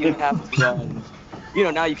 Now you have to,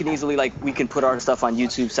 now you can easily we can put our stuff on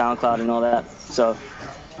YouTube, SoundCloud, and all that. So,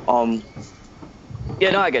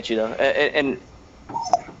 I get you though, and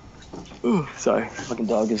sorry, fucking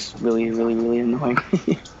dog is really, really, really annoying.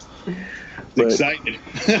 Excited.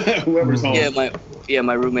 Whoever's home.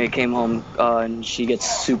 My roommate came home and she gets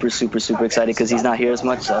super, super, super excited because he's not here as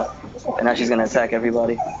much. So, and now she's gonna attack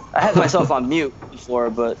everybody. I had myself on mute before,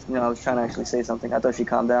 but I was trying to actually say something. I thought she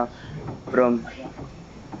calmed down, but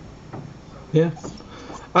yeah.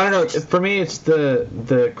 I don't know. For me, it's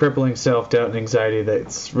the crippling self-doubt and anxiety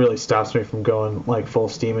that really stops me from going like full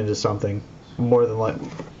steam into something more than at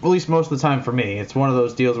least most of the time for me. It's one of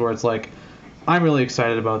those deals where it's like, I'm really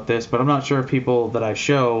excited about this, but I'm not sure if people that I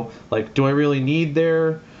show, do I really need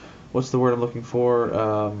their, what's the word I'm looking for?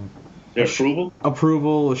 Approval?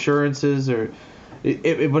 Approval, assurances, or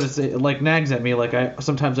but it's nags at me.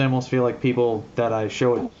 Sometimes I almost feel like people that I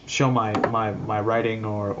show my writing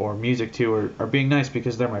or music to are being nice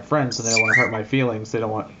because they're my friends and they don't want to hurt my feelings. They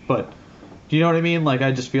don't want, but do you know what I mean?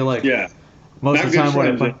 I just feel like most of the time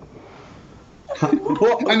when I play.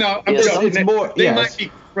 Well, I know. I'm Yes, joking. it's more- They yes. might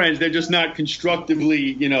be friends. They're just not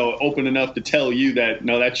constructively, open enough to tell you that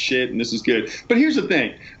no, that's shit and this is good. But here's the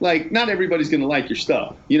thing: like, not everybody's gonna like your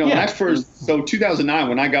stuff. When Yeah. I first, 2009,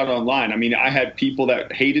 when I got online, I mean, I had people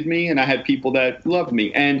that hated me and I had people that loved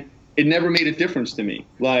me, and it never made a difference to me.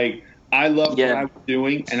 Like, I loved what I was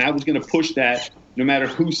doing, and I was gonna push that no matter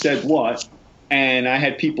who said what. And I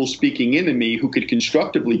had people speaking into me who could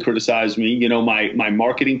constructively criticize me, my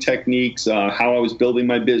marketing techniques, how I was building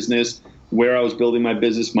my business, where I was building my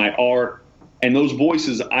business, my art. And those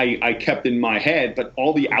voices I kept in my head. But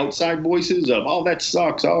all the outside voices of, oh, that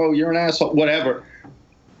sucks, oh, you're an asshole, whatever.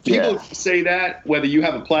 People say that whether you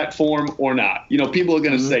have a platform or not. People are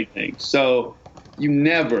going to say things. So you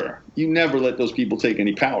never let those people take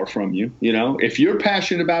any power from you. If you're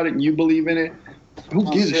passionate about it and you believe in it, who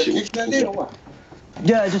gives a shit?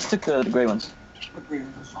 Yeah, I just took the gray ones.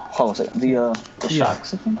 Hold on a second. The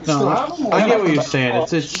shocks. No, I get what you're saying.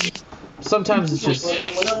 It's just sometimes it's just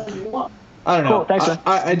I don't know. Cool, thanks, man.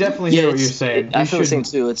 I definitely hear what you're saying. I feel the same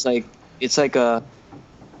too. It's like a.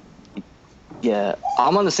 Yeah,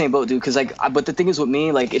 I'm on the same boat, dude. Because but the thing is with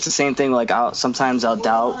me, like, it's the same thing. Like, sometimes I'll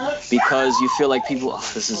doubt because you feel like people.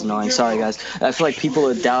 Oh, this is annoying. Sorry, guys. I feel like people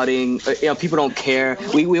are doubting. People don't care.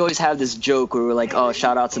 We always have this joke where we're like, oh,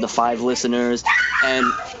 shout out to the 5 listeners, and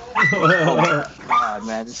oh my God,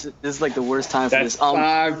 man, this is like the worst time for That's this.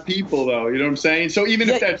 5 people, though. You know what I'm saying? So even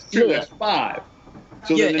if that's true, that's 5.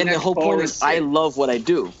 So yeah, then and the whole point is I love what I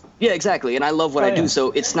do. Yeah, exactly, and I love what I do,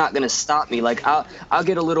 so it's not gonna stop me. Like, I'll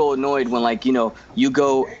get a little annoyed when, like, you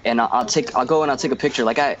go and I'll go and I'll take a picture.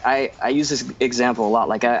 Like, I use this example a lot.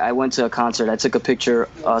 Like, I went to a concert, I took a picture,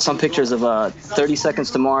 some pictures of 30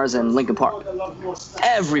 Seconds to Mars and Linkin Park.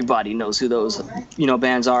 Everybody knows who those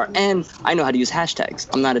bands are, and I know how to use hashtags.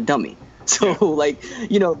 I'm not a dummy. So, like,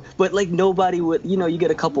 but, like, nobody would, you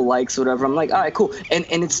get a couple likes or whatever. I'm like, all right, cool. And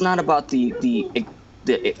it's not about the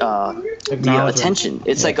attention.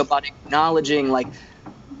 It's like about acknowledging, like,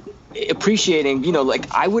 appreciating,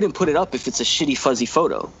 like, I wouldn't put it up if it's a shitty fuzzy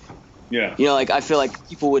photo. Yeah. Like, I feel like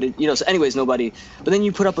people would, so anyways, nobody, but then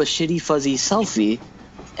you put up a shitty fuzzy selfie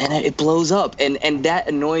and it blows up, and that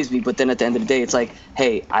annoys me. But then at the end of the day, it's like,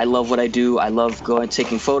 hey, I love what I do. I love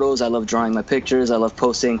taking photos. I love drawing my pictures. I love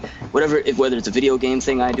posting whether it's a video game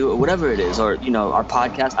thing I do or whatever it is, or our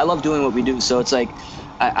podcast. I love doing what we do. So it's like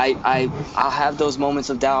I'll have those moments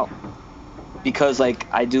of doubt because, like,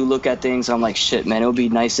 I do look at things. I'm like, shit, man, it would be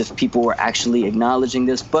nice if people were actually acknowledging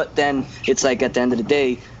this. But then it's like, at the end of the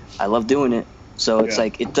day, I love doing it. So it's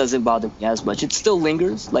like, it doesn't bother me as much. It still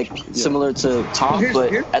lingers, like, similar to Tom,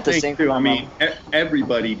 but at the same time, I mean,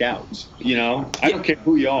 everybody doubts. I don't care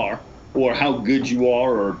who you are or how good you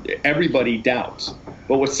are, or everybody doubts.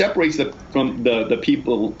 But what separates from the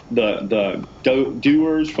people, the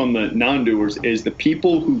doers from the non-doers, is the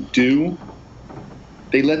people who do.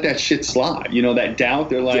 They let that shit slide. That doubt.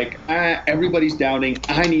 They're like, everybody's doubting.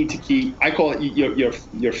 I need to keep. I call it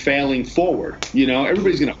you're failing forward.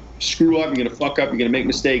 Everybody's gonna screw up. You're gonna fuck up. You're gonna make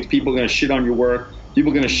mistakes. People are gonna shit on your work.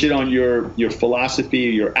 People are gonna shit on your philosophy,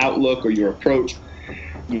 or your outlook, or your approach.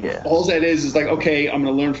 Yeah. All that is like, okay, I'm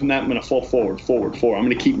going to learn from that. I'm going to fall forward. I'm going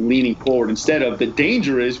to keep leaning forward instead of. The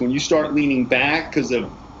danger is when you start leaning back because of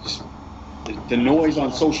the noise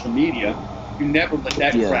on social media, you never let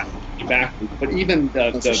that crap get backwards. But even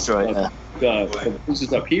the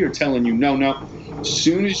voices up here telling you, no, as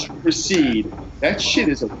soon as you recede, that shit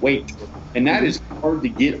is a weight, and that is hard to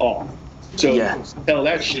get off. So tell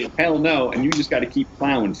that shit, hell no, and you just got to keep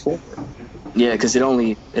plowing forward. Yeah, because it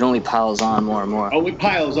only piles on more and more. Oh, it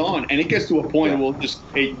piles on, and it gets to a point where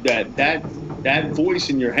that voice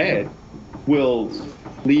in your head will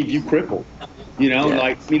leave you crippled.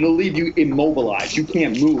 Like, it'll leave you immobilized. You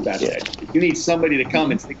can't move after that. You need somebody to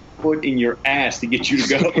come and stick a foot in your ass to get you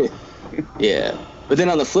to go. Yeah, but then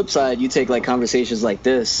on the flip side, you take, like, conversations like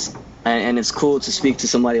this, and it's cool to speak to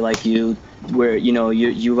somebody like you, where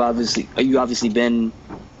you've obviously been,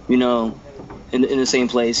 in the same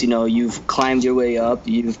place. You've climbed your way up,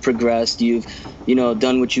 you've progressed, you've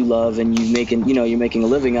done what you love, and you're making a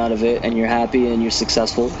living out of it, and you're happy and you're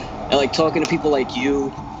successful. And, like, talking to people like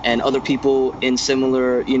you and other people in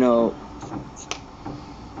similar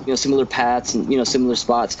similar paths and similar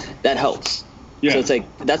spots, that helps. So it's like,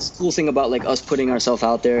 that's the cool thing about, like, us putting ourselves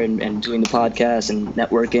out there and doing the podcast and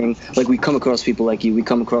networking. Like, we come across people like you. We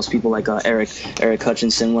come across people like Eric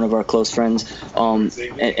Hutchinson, one of our close friends.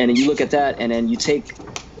 And you look at that, and then you take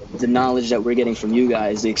the knowledge that we're getting from you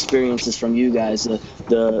guys, the experiences from you guys,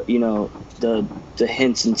 the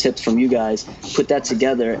hints and tips from you guys, put that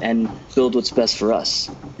together and build what's best for us.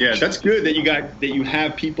 Yeah, that's good that you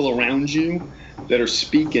have people around you that are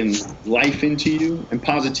speaking life into you and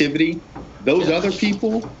positivity, those other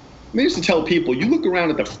people, I used to tell people, you look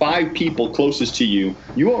around at the 5 people closest to you,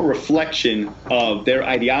 you are a reflection of their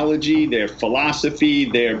ideology, their philosophy,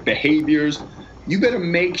 their behaviors. You better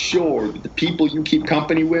make sure that the people you keep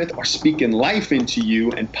company with are speaking life into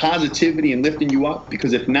you and positivity and lifting you up,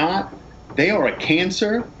 because if not, they are a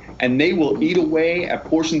cancer and they will eat away at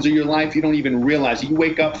portions of your life you don't even realize. You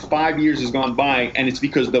wake up, 5 years has gone by, and it's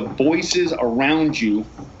because the voices around you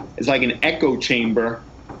is like an echo chamber,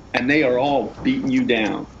 and they are all beating you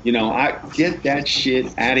down. I get that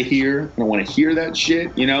shit out of here. I don't want to hear that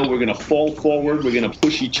shit. We're going to fall forward. We're going to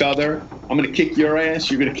push each other. I'm going to kick your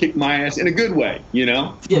ass. You're going to kick my ass in a good way,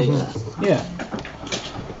 Yeah. Yeah.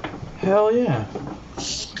 Hell yeah.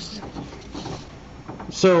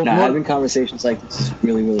 So having conversations like this is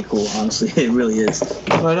really, really cool. Honestly, it really is.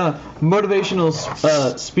 Right on.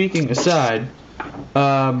 Motivational speaking aside,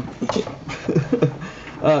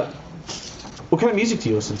 what kind of music do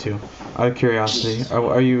you listen to? Out of curiosity,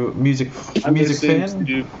 are you a music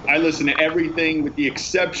fan? I listen to everything with the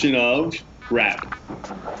exception of rap.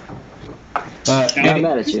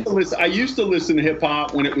 I used to listen to hip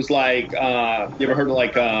hop when it was like, you ever heard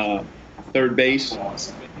of Third Bass?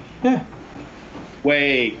 Yeah.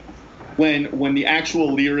 When the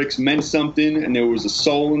actual lyrics meant something and there was a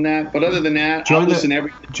soul in that. But other than that, I listen to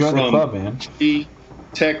everything from the club, man.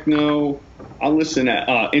 Techno. I listen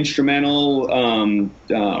to instrumental,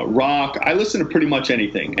 rock. I listen to pretty much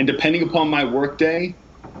anything. And depending upon my work day,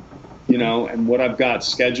 and what I've got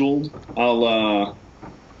scheduled, I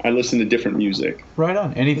listen to different music. Right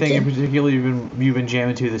on. Anything in particular you've been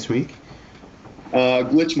jamming to this week?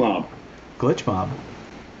 Glitch Mob. Glitch Mob.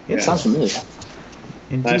 It sounds familiar.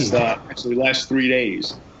 Indeed. Last 3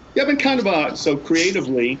 days. Yeah, I've been kind of so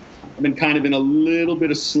creatively, I've been kind of in a little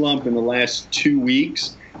bit of slump in the last 2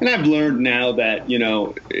 weeks. And I've learned now that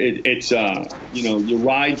it's you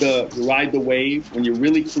ride the wave when you're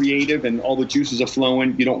really creative and all the juices are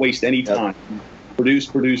flowing. You don't waste any time. Produce.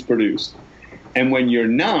 And when you're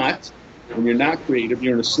not creative,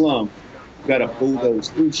 you're in a slump. You got to bulldoze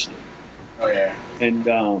through shit. Oh yeah. And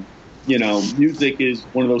music is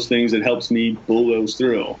one of those things that helps me bulldoze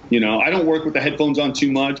through. I don't work with the headphones on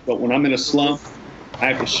too much, but when I'm in a slump, I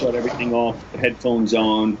have to shut everything off, the headphones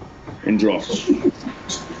on, and draw.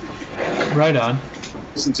 Right on.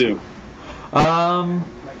 Listen to.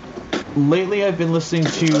 Lately I've been listening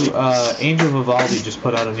to Angel Vivaldi just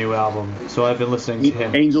put out a new album, so I've been listening to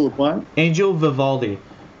him. Angel of what? Angel Vivaldi.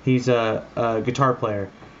 He's a guitar player.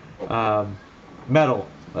 Metal.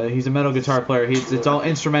 He's a metal guitar player. It's all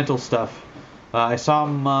instrumental stuff. I saw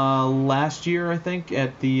him last year, I think,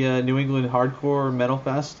 at the New England Hardcore Metal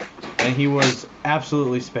Fest, and he was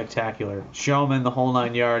absolutely spectacular. Showman, the whole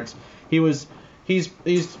 9 yards. He's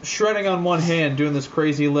shredding on one hand, doing this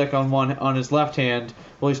crazy lick on his left hand,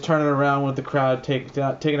 while he's turning around with the crowd, taking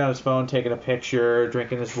out his phone, taking a picture,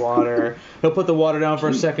 drinking his water. He'll put the water down for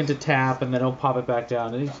a second to tap, and then he'll pop it back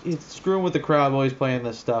down. And he's screwing with the crowd while he's playing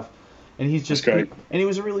this stuff. And he's just great. And he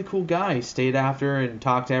was a really cool guy. He stayed after and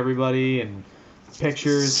talked to everybody and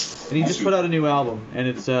pictures. And he just put out a new album. And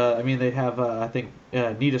it's they have I think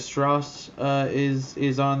Nita Strauss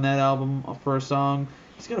is on that album for a song.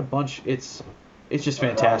 He's got a bunch. It's just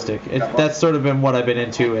fantastic. That's sort of been what I've been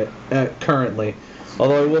into currently.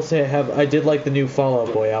 Although I will say I did like the new Fall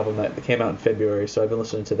Out Boy album that came out in February, so I've been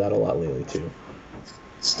listening to that a lot lately too.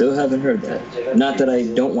 Still haven't heard that. Not that I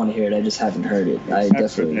don't want to hear it, I just haven't heard it. I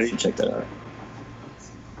definitely should check that out.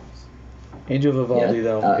 Angel Vivaldi,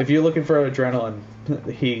 though, if you're looking for adrenaline,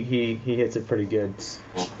 he hits it pretty good.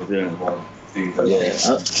 Yeah,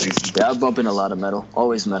 I bump in a lot of metal.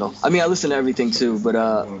 Always metal. I mean, I listen to everything too, but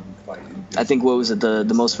I think what was it?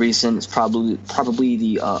 The most recent is probably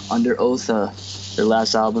the Under Oath, their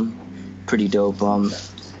last album. Pretty dope.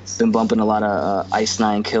 Been bumping a lot of Ice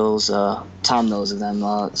Nine Kills. Tom knows of them.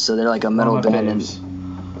 So they're like a metal band, and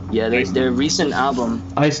their recent album.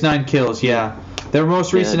 Ice Nine Kills, yeah. Their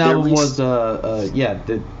most recent album was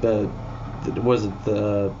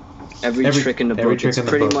Every Trick in the Book. It's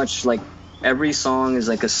pretty much like every song is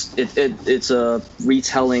like it's a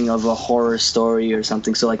retelling of a horror story or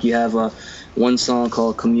something. So like you have one song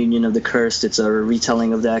called Communion of the Cursed. It's a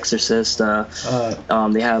retelling of The Exorcist.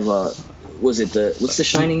 They have what's the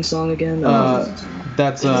Shining song again?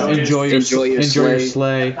 That's Enjoy Your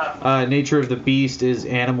Slay. Nature of the Beast is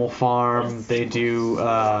Animal Farm. They do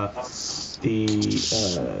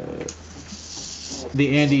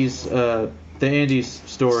the Andes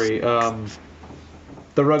story.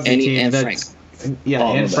 The rugby team. Anne Frank. Yeah,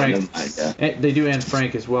 Anne Frank. They do Anne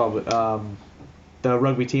Frank as well, but the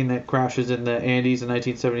rugby team that crashes in the Andes in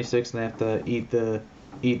 1976, and they have to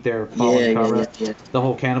eat their fallen comrade. Yeah. The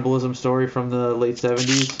whole cannibalism story from the late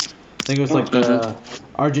 70s. I think it was like the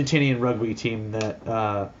Argentinian rugby team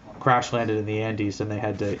that crash landed in the Andes, and they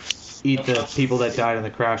had to eat the people that died in the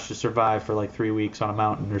crash to survive for like 3 weeks on a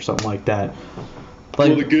mountain or something like that. Like,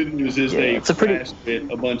 well, the good news is they crashed with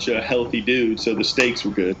a bunch of healthy dudes, so the steaks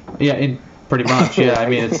were good. Yeah, pretty much. Yeah, I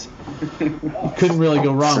mean, it's couldn't really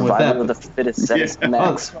go wrong with that. Survival of the fittest says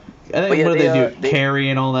Max. I think what did they do? Carrie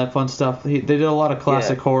and all that fun stuff. They did a lot of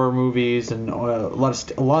classic horror movies and a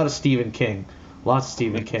lot of Stephen King. Lots of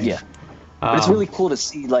Stephen King. Yeah. But it's really cool to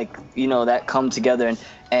see, like, you know, that come together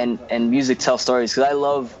and music tell stories, because I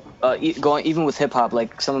love going even with hip hop.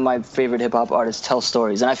 Like, some of my favorite hip hop artists tell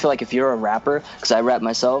stories, and I feel like if you're a rapper, because I rap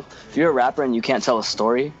myself, if you're a rapper and you can't tell a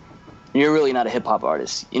story, you're really not a hip hop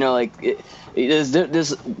artist. You know, like there's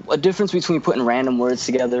a difference between putting random words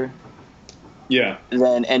together,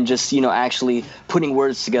 and just, you know, actually putting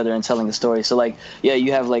words together and telling a story. So like, yeah,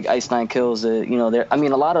 you have like Ice Nine Kills. You know, I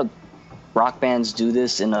mean, a lot of rock bands do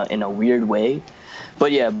this in a weird way,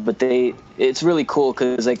 but it's really cool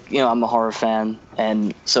because, like, you know, I'm a horror fan,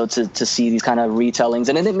 and so to see these kind of retellings,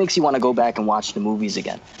 and then it makes you want to go back and watch the movies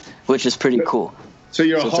again, which is pretty cool. So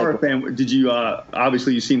you're a horror fan. Did you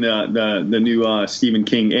obviously you've seen the new Stephen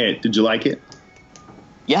King It? Did you like it?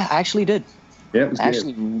 Yeah, I actually did. Yeah, it was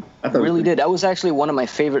good. I really did. That was actually one of my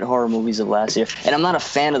favorite horror movies of last year. And I'm not a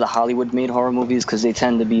fan of the Hollywood-made horror movies because they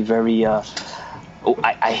tend to be very.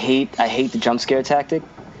 I hate the jump scare tactic,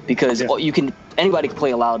 because anybody can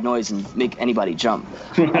play a loud noise and make anybody jump.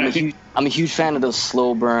 Right. I'm a huge fan of those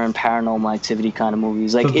slow burn, paranormal activity kind of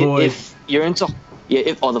movies. Like if you're into.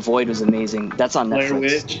 Yeah, The Void was amazing. That's on Netflix. Blair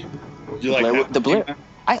Witch. Did you like that? Blair.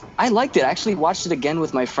 I liked it. I actually watched it again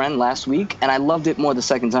with my friend last week, and I loved it more the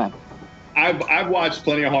second time. I've watched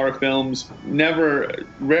plenty of horror films.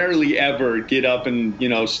 Rarely ever get up and, you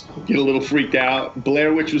know, get a little freaked out.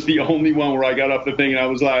 Blair Witch was the only one where I got off the thing and I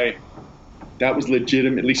was like, that was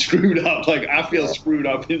legitimately screwed up. Like, I feel screwed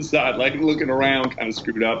up inside, like looking around, kind of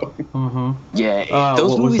screwed up. Mm-hmm. Yeah,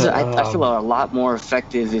 those movies I feel are a lot more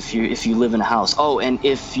effective if you live in a house. Oh, and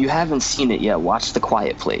if you haven't seen it yet, watch The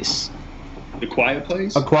Quiet Place. The Quiet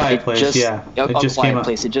Place? A Quiet Place, yeah. It just came out.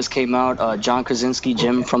 It just came out. John Krasinski,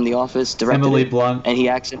 Jim from The Office, directed Emily it, Blunt. and he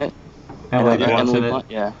acts in it. Emily Blunt's in it.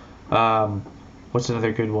 Yeah. What's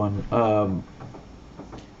another good one?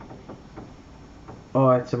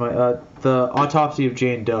 The Autopsy of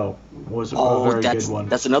Jane Doe was a very good one.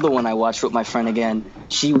 That's another one I watched with my friend again.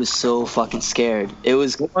 She was so fucking scared. It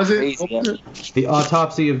was crazy. What was it? The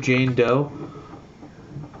Autopsy of Jane Doe.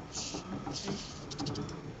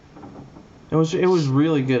 It was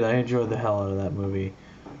really good. I enjoyed the hell out of that movie.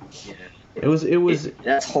 Yeah. It was.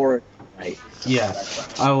 That's horror, right? Yeah,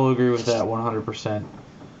 I will agree with that 100%.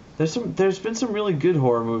 There's been some really good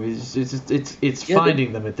horror movies. It's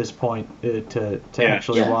finding them at this point to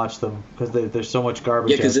actually watch them, because there's so much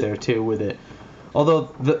garbage out there too with it.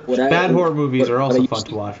 Although bad horror movies are also fun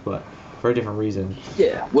to watch, but for a different reason.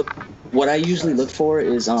 Yeah. What I usually look for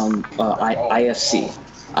is IFC.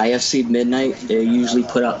 IFC Midnight. They usually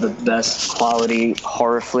put out the best quality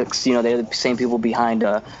horror flicks. You know, they're the same people behind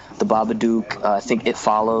the Babadook. I think It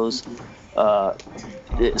Follows.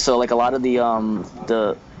 So like a lot of the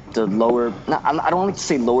lower, I don't like to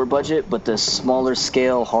say lower budget, but the smaller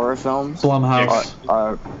scale horror films. Blumhouse.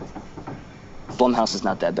 Blumhouse is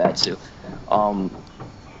not that bad too.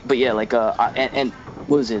 But yeah, like and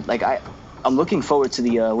what is it? Like I'm looking forward to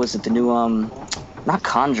the new not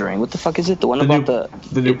Conjuring. What the fuck is it? The one about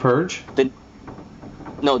the new Purge? It's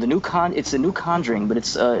the new Conjuring, but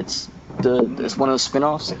it's one of those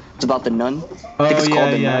spin-offs. It's about the nun. I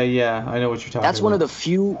know what you're talking about. That's one of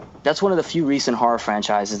the few recent horror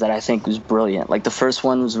franchises that I think was brilliant. Like, the first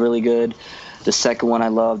one was really good. The second one I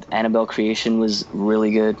loved. Annabelle Creation was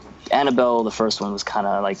really good. Annabelle, the first one, was kind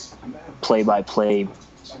of like play-by-play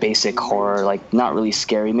basic horror, like not really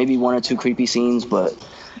scary. Maybe one or two creepy scenes, but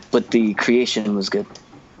the creation was good.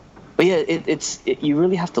 But yeah, you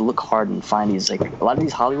really have to look hard and find these, like, a lot of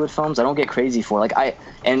these Hollywood films I don't get crazy for. Like,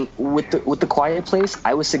 with the Quiet Place,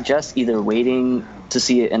 I would suggest either waiting to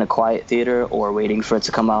see it in a quiet theater or waiting for it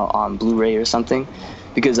to come out on Blu-ray or something,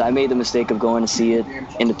 because I made the mistake of going to see it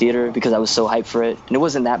in the theater because I was so hyped for it, and it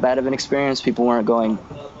wasn't that bad of an experience. People weren't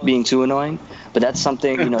being too annoying, but that's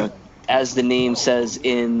something, you know, as the name says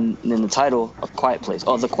in the title, A Quiet Place.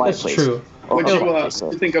 Oh, The Quiet Place. That's true. What do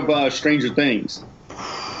you think of Stranger Things?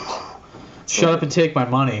 Shut up and take my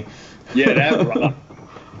money. Yeah, that rocked.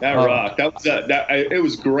 That rocked. It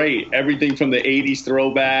was great. Everything from the 80s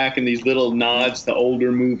throwback and these little nods to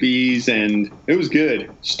older movies, and it was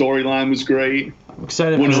good. Storyline was great. I'm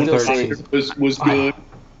excited for the third season. Was good.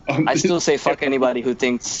 I still say fuck anybody who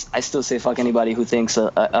thinks. Episode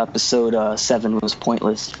 7 was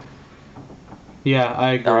pointless. Yeah,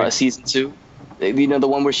 I agree. Season 2, you know, the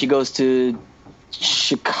one where she goes to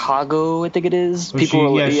Chicago, I think it is.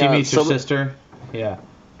 She meets her sister. Yeah.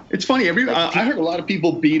 It's funny. I heard a lot of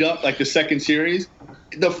people beat up like the second series.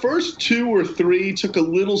 The first 2 or 3 took a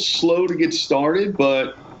little slow to get started,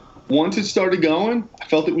 but once it started going, I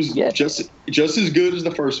felt it was just as good as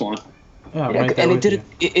the first one. And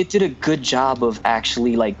it did a good job of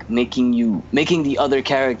actually like making the other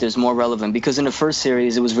characters more relevant, because in the first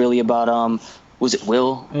series it was really about was it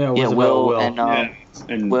Will? Yeah, Will.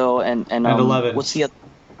 And Will and 11. What's the other?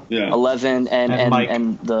 Yeah. 11 and Mike.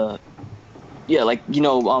 and the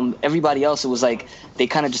everybody else, it was like they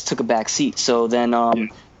kind of just took a back seat. So then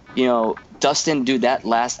Dustin, dude, that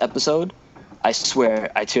last episode, I swear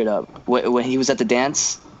I teared up when he was at the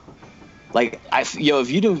dance. Like if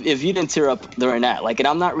you didn't tear up during that, like, and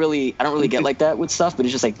I don't really get like that with stuff, but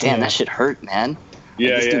it's just like, damn, that shit hurt, man.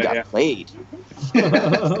 Yeah, this dude got played.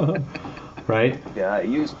 Right? Yeah,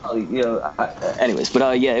 he was probably, anyways, but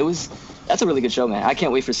that's a really good show, man. I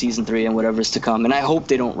can't wait for season 3 and whatever's to come, and I hope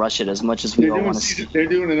they don't rush it as much as we all want to see. They're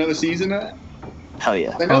doing another seaon of that? Hell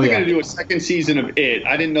yeah. I know they're going to do a second season of It.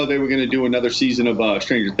 I didn't know they were going to do another season of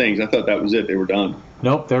Stranger Things. I thought that was it. They were done.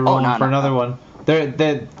 Nope, they're rolling for another one.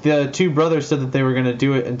 The two brothers said that they were going to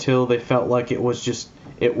do it until they felt like it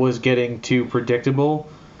was getting too predictable.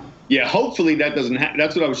 Yeah, hopefully that doesn't happen.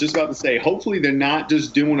 That's what I was just about to say. Hopefully they're not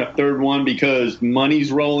just doing a third one because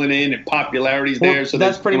money's rolling in and popularity's there. So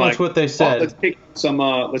that's pretty much what they said.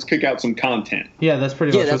 Let's kick out some content. Yeah, that's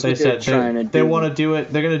pretty much what they said. They want to do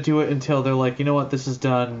it. They're going to do it until they're like, you know what, this is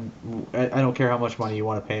done. I don't care how much money you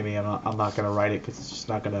want to pay me. I'm not going to write it because it's just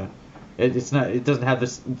not going to. It doesn't have the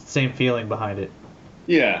same feeling behind it.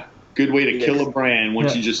 Yeah, good way to kill a brand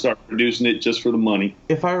once you just start producing it just for the money.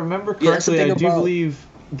 If I remember correctly, I do believe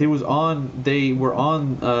they were on the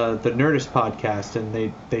Nerdist podcast,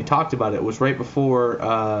 and they talked about it. It was right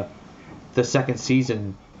before the second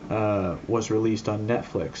season was released on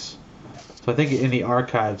Netflix. So I think in the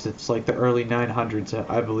archives, it's like the early 900s,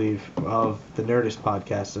 I believe, of the Nerdist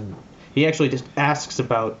podcast, and he actually just asks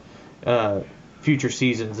about future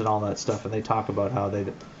seasons and all that stuff, and they talk about how they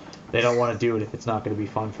don't want to do it if it's not going to be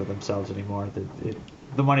fun for themselves anymore.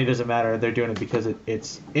 The money doesn't matter. They're doing it because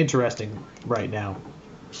it's interesting right now.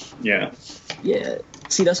 Yeah. Yeah.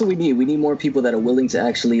 See, that's what we need. We need more people that are willing to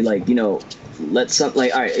actually, like, let all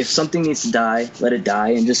right, if something needs to die, let it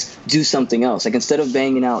die and just do something else. Like, instead of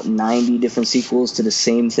banging out 90 different sequels to the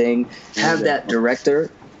same thing, have that director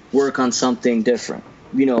work on something different.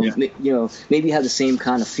 Maybe have the same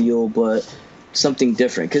kind of feel, but something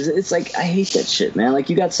different, because it's like, I hate that shit, man. Like,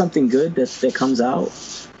 you got something good that comes out,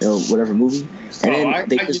 whatever movie, and then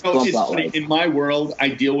they just bump out. Like, in my world, I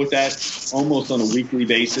deal with that almost on a weekly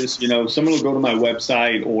basis. Someone will go to my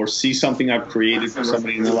website or see something I've created for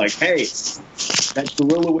somebody, and they're like, "Hey, that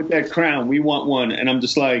gorilla with that crown, we want one," and I'm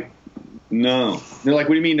just like, "No." They're like,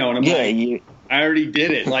 "What do you mean no?" And I'm like, I already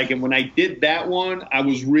did it. Like, and when I did that one, I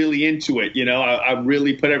was really into it. I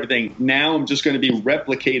really put everything. Now I'm just going to be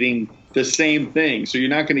replicating the same thing. So you're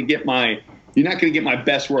not going to get my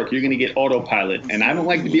best work. You're going to get autopilot. And I don't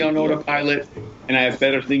like to be on autopilot, and I have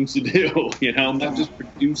better things to do. I'm not just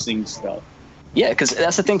producing stuff. Yeah, because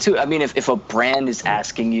that's the thing too. I mean, if a brand is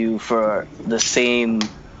asking you for the same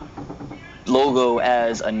logo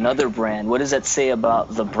as another brand, what does that say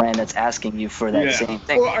about the brand that's asking you for that same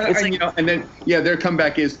thing? Well, and then their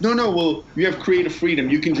comeback is no. Well, you have creative freedom.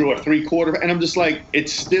 You can draw a 3/4, and I'm just like,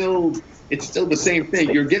 it's still the same thing.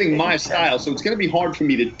 You're getting my style, so it's going to be hard for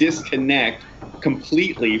me to disconnect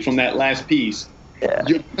completely from that last piece. Yeah.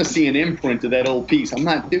 You're going to see an imprint of that old piece. I'm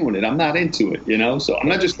not doing it. I'm not into it, So I'm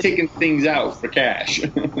not just taking things out for cash.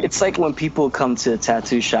 It's like when people come to a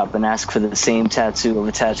tattoo shop and ask for the same tattoo of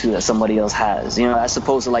a tattoo that somebody else has. As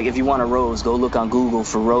opposed to, like, if you want a rose, go look on Google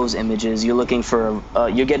for rose images. You're looking for,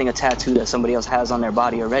 you're getting a tattoo that somebody else has on their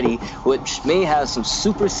body already, which may have some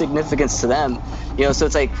super significance to them. So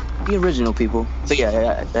it's like, be original, people. So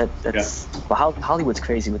that's well, Hollywood's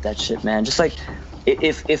crazy with that shit, man. Just like,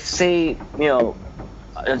 if say,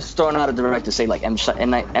 just throwing out a director, say like M.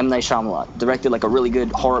 Night Shyamalan directed like a really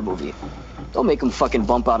good horror movie. Don't make him fucking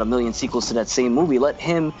bump out 1 million sequels to that same movie. Let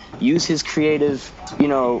him use his creative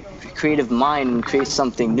mind and create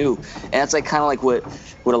something new. And that's like kind of like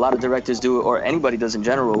what a lot of directors do, or anybody does in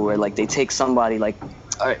general, where like they take somebody like,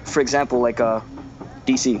 all right, for example, like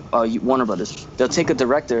DC, Warner Brothers. They'll take a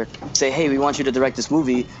director, say, hey, we want you to direct this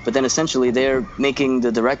movie, but then essentially they're making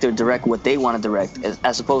the director direct what they want to direct,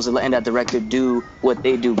 as opposed to letting that director do what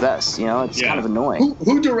they do best. You know, it's kind of annoying.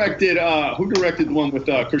 Who directed the one with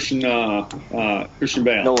Christian Bale?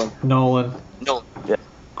 Nolan. Yeah.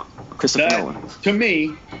 Christopher Nolan. To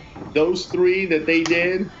me, those three that they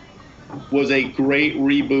did was a great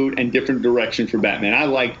reboot and different direction for Batman. I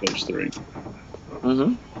like those three.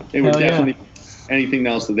 Mm-hmm. They were definitely anything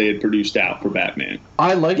else that they had produced out for Batman.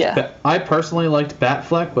 I personally liked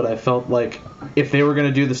Batfleck, but I felt like if they were going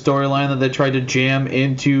to do the storyline that they tried to jam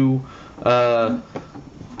into Dawn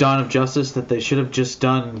of Justice, that they should have just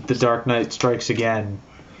done The Dark Knight Strikes Again.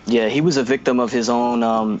 Yeah, he was a victim of his own.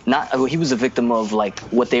 He was a victim of like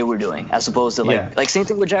what they were doing, as opposed to like same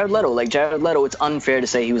thing with Jared Leto. Like Jared Leto, it's unfair to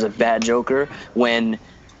say he was a bad Joker when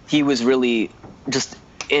he was really just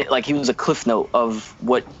he was a cliff note of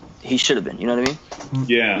what he should have been. You know what I mean?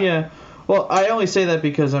 Yeah. Yeah. Well, I only say that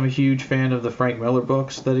because I'm a huge fan of the Frank Miller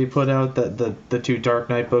books that he put out. That the two Dark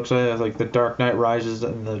Knight books, like The Dark Knight Rises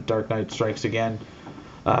and The Dark Knight Strikes Again.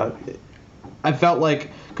 I felt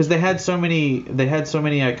like because they had so many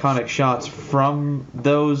iconic shots from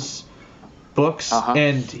those books,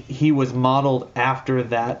 and he was modeled after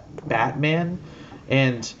that Batman,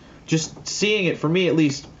 and just seeing it for me at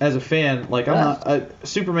least as a fan, like I'm not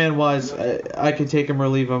Superman wise, I could take him or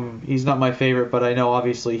leave him. He's not my favorite, but I know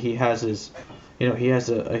obviously he has his,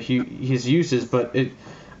 his uses, but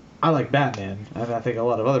I like Batman, and I think a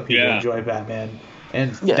lot of other people enjoy Batman.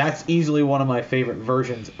 And that's easily one of my favorite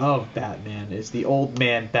versions of Batman. Is the old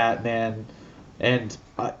man Batman, and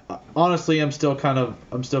honestly, I'm still kind of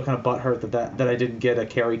butthurt that I didn't get a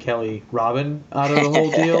Carrie Kelly Robin out of the whole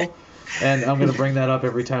deal. And I'm gonna bring that up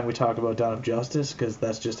every time we talk about Dawn of Justice because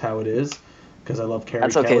that's just how it is. Because I love Carrie.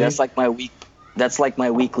 That's okay. Kelly. That's like my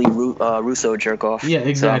weekly Russo jerk off. Yeah,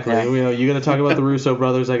 exactly. So, yeah. You got to talk about the Russo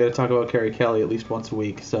brothers. I got to talk about Carrie Kelly at least once a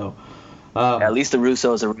week. So. At least the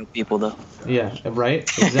Russos are real people, though. Yeah, right?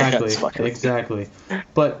 Exactly. Exactly.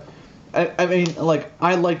 But, I mean, like,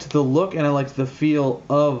 I liked the look and I liked the feel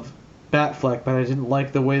of Batfleck, but I didn't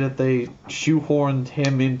like the way that they shoehorned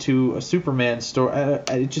him into a Superman story.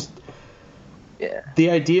 It just... Yeah. The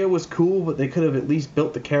idea was cool, but they could have at least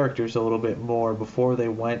built the characters a little bit more before they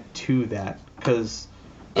went to that. Because...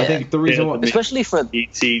 I think the reason why, especially for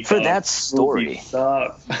that story,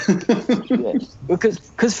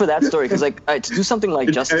 because for that story, because like to do something like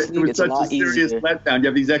Justice League, it's a lot easier. It's such a serious letdown. You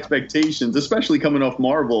have these expectations, especially coming off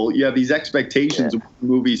Marvel. You have these expectations of what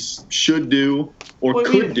movies should do or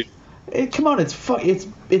could do. Come on, it's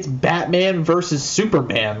Batman versus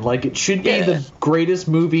Superman. Like it should be the greatest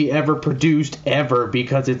movie ever produced ever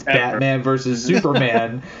because it's Batman versus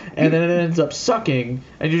Superman, and then it ends up sucking.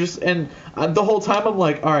 And the whole time I'm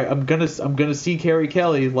like, all right, I'm gonna see Carrie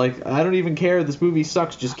Kelly. Like I don't even care. This movie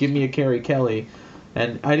sucks. Just give me a Carrie Kelly,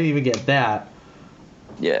 and I didn't even get that.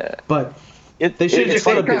 Yeah, but they should just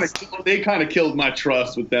they kind of killed my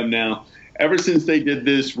trust with them now. Ever since they did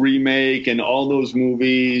this remake and all those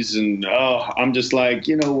movies, and I'm just like,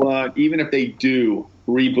 you know what? Even if they do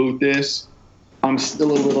reboot this, I'm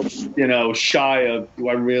still a little, shy of, do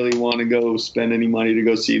I really want to go spend any money to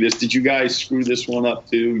go see this? Did you guys screw this one up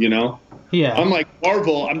too, Yeah. I'm like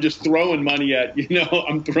Marvel, I'm just throwing money at,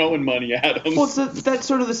 I'm throwing money at them. Well, that's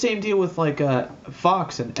sort of the same deal with, like,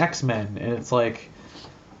 Fox and X-Men, and it's like...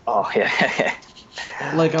 Oh, yeah.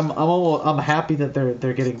 Like I'm happy that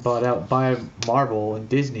they're getting bought out by Marvel and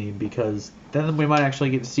Disney because then we might actually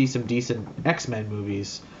get to see some decent X-Men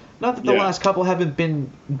movies. Not that the last couple haven't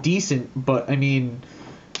been decent, but I mean,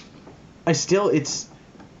 it still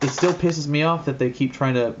pisses me off that they keep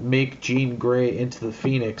trying to make Jean Grey into the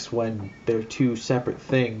Phoenix when they're two separate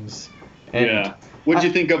things. And What'd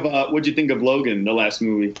you think of Logan, the last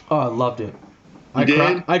movie? Oh, I loved it.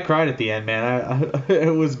 I cried at the end, man.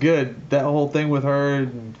 It was good. That whole thing with her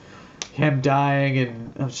and him dying,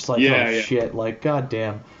 and I was just like, shit. Like,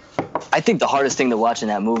 goddamn. I think the hardest thing to watch in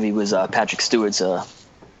that movie was Patrick Stewart's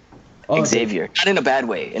Xavier. Not in a bad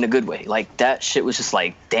way, in a good way. Like, that shit was just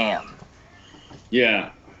like, damn. Yeah.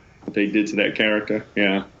 What they did to that character.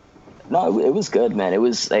 Yeah. No, it was good, man. It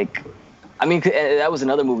was like... I mean, that was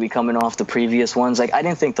another movie coming off the previous ones. Like, I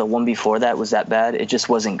didn't think the one before that was that bad. It just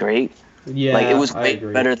wasn't great. Yeah, like it was way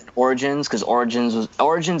better than Origins, because Origins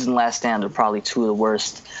and Last Stand are probably two of the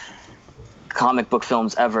worst comic book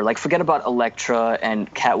films ever. Like forget about Elektra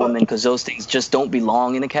and Catwoman, because those things just don't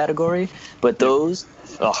belong in a category. But those,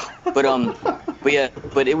 but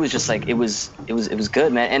it was just like it was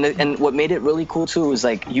good, man. And what made it really cool too was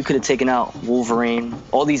like you could have taken out Wolverine,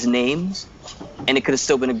 all these names, and it could have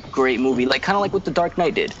still been a great movie, like kind of like what The Dark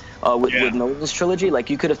Knight did with Nolan's trilogy. Like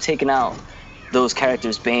you could have taken out those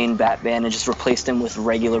characters, Bane, Batman, and just replaced them with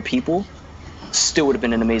regular people. Still would have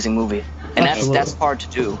been an amazing movie, and that's hard to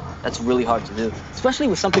do. That's really hard to do, especially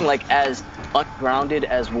with something like as ungrounded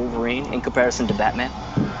as Wolverine in comparison to Batman.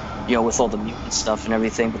 You know, with all the mutant stuff and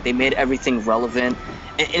everything, but they made everything relevant.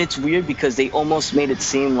 And it's weird because they almost made it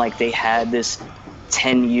seem like they had this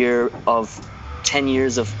 10 years of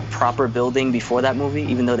proper building before that movie,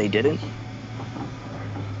 even though they didn't.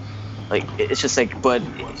 Like it's just like, but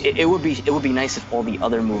it would be nice if all the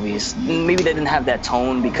other movies, maybe they didn't have that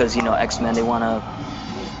tone because X-Men, they want to,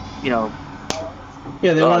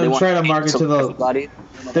 they wanted to try to market to everybody.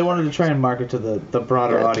 They wanted to try and market to the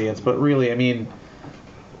broader audience, but really, I mean,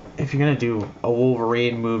 if you're gonna do a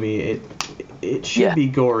Wolverine movie, it should be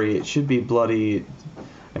gory, it should be bloody.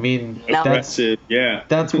 I mean, that's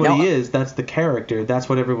what he is. That's the character. That's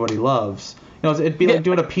what everybody loves. It'd be like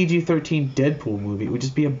doing a PG-13 Deadpool movie. It would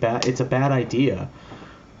just be it's a bad idea.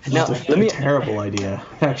 It's a terrible idea,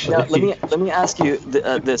 actually. Now, let me ask you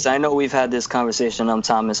this. I know we've had this conversation,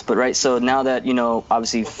 Thomas, but right. So now that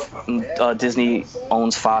obviously, Disney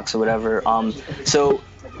owns Fox or whatever. So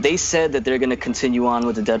they said that they're going to continue on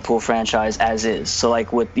with the Deadpool franchise as is. So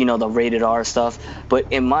like with the rated R stuff. But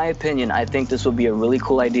in my opinion, I think this would be a really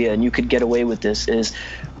cool idea, and you could get away with this. Is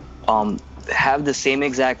have the same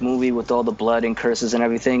exact movie with all the blood and curses and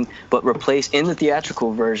everything, but replace in the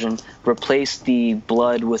theatrical version, replace the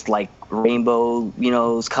blood with like rainbow,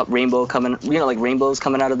 rainbow coming, like rainbows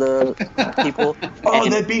coming out of the people.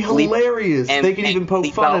 That'd be hilarious. They can even poke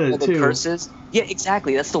fun at it too. Curses. Yeah,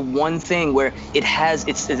 exactly. That's the one thing where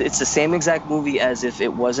it's the same exact movie as if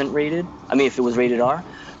it wasn't rated. I mean, if it was rated R.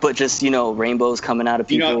 But just rainbows coming out of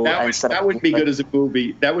people. That wouldn't be good as a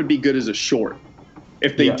movie. That would be good as a short.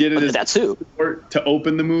 If they did it as that too. To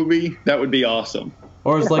open the movie, that would be awesome.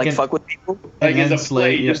 Or it's like fuck with people. Like as a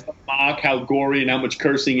play, just to mock how gory and how much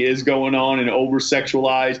cursing is going on and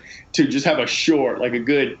over-sexualized, to just have a short, like a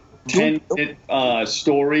good 10-minute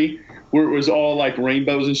story where it was all like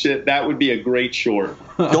rainbows and shit. That would be a great short.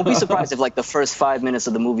 Don't be surprised if like the first 5 minutes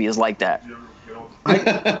of the movie is like that.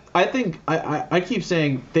 I think I keep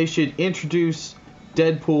saying they should introduce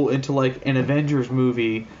Deadpool into like an Avengers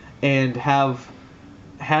movie and have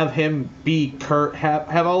him be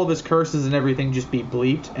have all of his curses and everything just be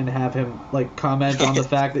bleeped, and have him like comment on the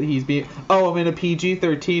fact that he's being I'm in a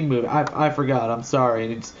PG-13 movie. I forgot. I'm sorry.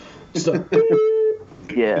 And it's just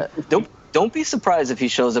yeah. Don't be surprised if he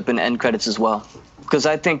shows up in the end credits as well, because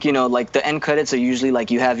I think like the end credits are usually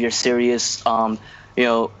like you have your serious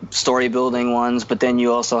story building ones, but then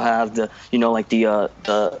you also have the like the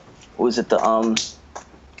what was it, the I'm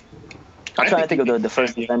trying to think of the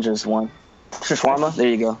first Avengers one. Shawarma? There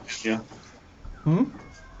you go. Yeah.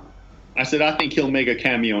 I said I think he'll make a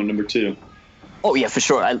cameo in number 2. Oh yeah, for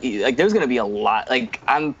sure. There's gonna be a lot. Like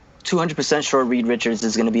I'm 200% sure Reed Richards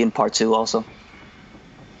is gonna be in part 2 also.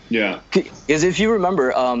 Yeah. Because if you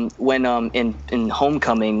remember, when in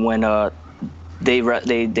Homecoming, when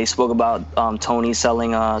they spoke about Tony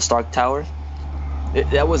selling Stark Tower,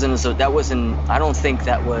 that wasn't. I don't think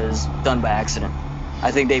that was done by accident. I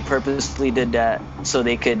think they purposely did that so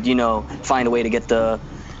they could, find a way to get the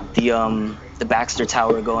Baxter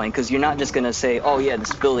Tower going. Because you're not just gonna say, oh yeah,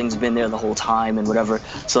 this building's been there the whole time and whatever.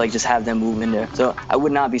 So like just have them move in there. So I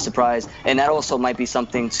would not be surprised, and that also might be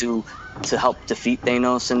something to help defeat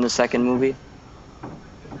Thanos in the second movie.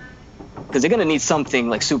 Because they're gonna need something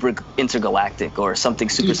like super intergalactic or something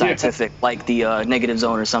super scientific, like the Negative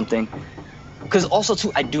Zone or something. Because also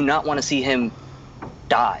too, I do not want to see him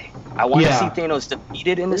die. I want to see Thanos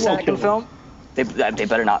defeated in the second film. They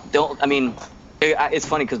better not. Don't. I mean, it's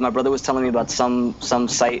funny because my brother was telling me about some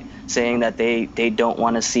site saying that they don't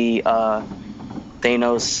want to see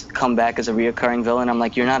Thanos come back as a reoccurring villain. I'm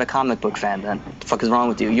like, you're not a comic book fan then. What the fuck is wrong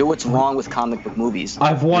with you? You're what's wrong with comic book movies.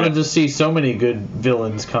 I've wanted to see so many good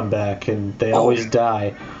villains come back, and they always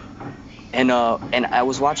die. And I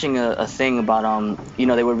was watching a thing about they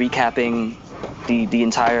were recapping the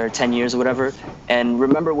entire 10 years or whatever. And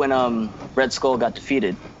remember when Red Skull got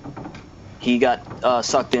defeated, he got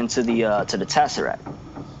sucked into the Tesseract.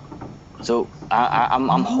 So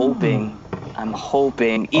I'm hoping,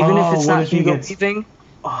 even if it's not Hugo leaving,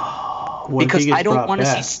 because I don't want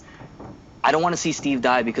to see Steve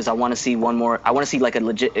die, because I want to see one more. I want to see like a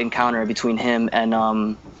legit encounter between him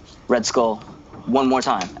and Red Skull one more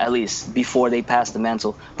time at least before they pass the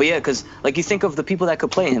mantle. But yeah, because like you think of the people that could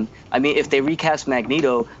play him. I mean, if they recast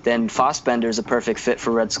Magneto, then Fassbender's a perfect fit for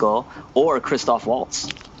Red Skull, or Christoph Waltz.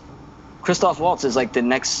 Christoph Waltz is like the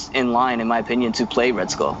next in line, in my opinion, to play Red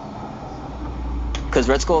Skull. because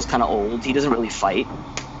Red Skull's kind of old. He doesn't really fight.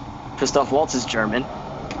 Christoph Waltz is German.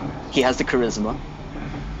 He has the charisma.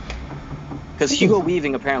 Because Hugo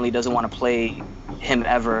Weaving apparently doesn't want to play him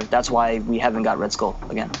ever. That's why we haven't got Red Skull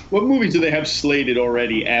again. What movies do they have slated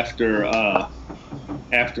already after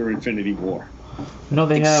Infinity War? No,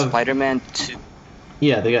 they have Spider-Man 2.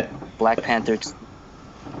 Yeah, they got Black Panther 2.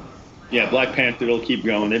 Yeah, Black Panther will keep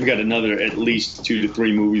going. They've got another at least 2 to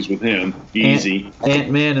 3 movies with him. Easy.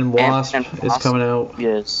 Ant-Man and Wasp Ant-Man is coming out.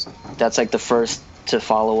 Yes, that's like the first to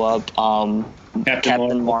follow up.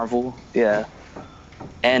 Captain Marvel. Yeah,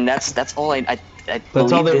 and that's all I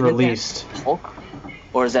That's all they did released. Hulk,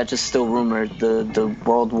 or is that just still rumored? The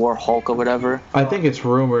World War Hulk or whatever. I think it's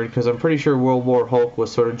rumored because I'm pretty sure World War Hulk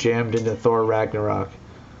was sort of jammed into Thor Ragnarok.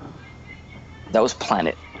 That was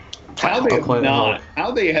Planet. How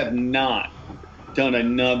they have not done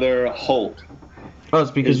another Hulk. Oh,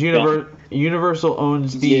 it's because Universal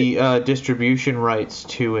owns the distribution rights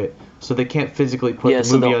to it, so they can't physically put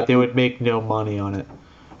the movie out. They would make no money on it,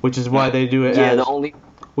 which is why they do it.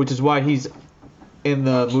 Which is why he's in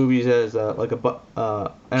the movies as an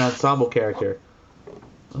ensemble character.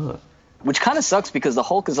 Ugh. Which kind of sucks because the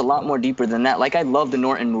Hulk is a lot more deeper than that. Like, I love the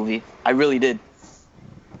Norton movie. I really did.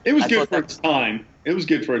 It was good for its time. It was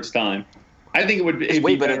good for its time. I think it'd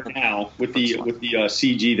be better now with the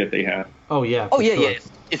CG that they have. Oh yeah. Oh yeah, yeah.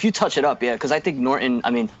 If you touch it up, yeah, because I think Norton's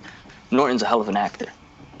a hell of an actor.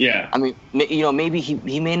 Yeah. I mean, maybe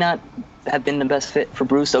he may not have been the best fit for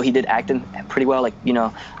Bruce, though he did act in pretty well. Like,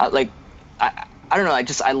 I don't know.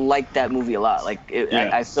 I like that movie a lot. Like,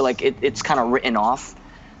 I feel like it's kind of written off,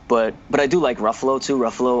 but I do like Ruffalo too.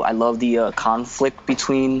 Ruffalo, I love the conflict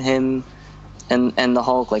between him and the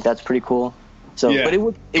Hulk. Like, that's pretty cool. So, yeah.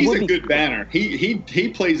 But he's a good Banner.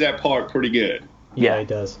 He plays that part pretty good. Yeah, he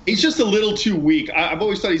does. He's just a little too weak. I've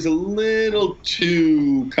always thought he's a little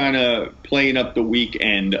too kind of playing up the weak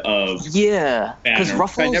end of Banner. Because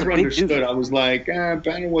Ruffalo's I never a big understood. dude. I was like,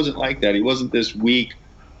 Banner wasn't like that. He wasn't this weak,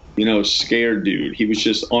 scared dude. He was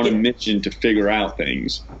just on a mission to figure out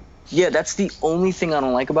things. Yeah, that's the only thing I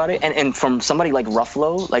don't like about it. And from somebody like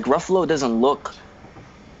Ruffalo doesn't look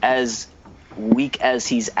as weak as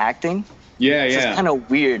he's acting. Yeah, it's kind of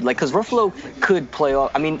weird. Like, because Ruffalo could play off.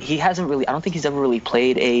 I mean, he hasn't really. I don't think he's ever really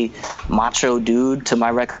played a macho dude, to my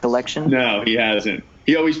recollection. No, he hasn't.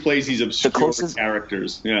 He always plays these obscure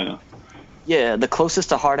characters. Yeah. Yeah, the closest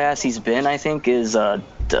to hard ass he's been, I think, is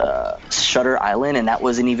the Shutter Island, and that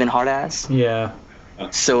wasn't even hard ass. Yeah.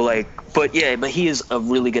 So but he is a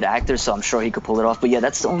really good actor, so I'm sure he could pull it off. But yeah,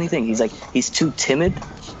 that's the only thing. He's too timid.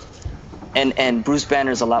 And Bruce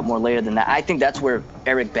Banner's a lot more layered than that. I think that's where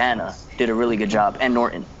Eric Bana did a really good job, and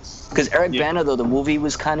Norton. Because Eric Bana, though the movie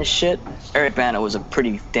was kind of shit, Eric Bana was a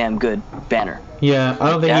pretty damn good Banner. Yeah,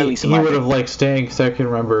 I don't think he would have liked staying, because I can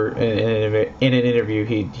remember in an interview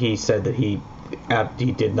he said that he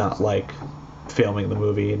did not like filming the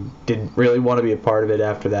movie and didn't really want to be a part of it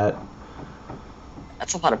after that.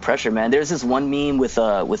 That's a lot of pressure, man. There's this one meme with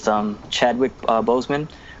Chadwick Boseman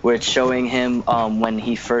where it's showing him when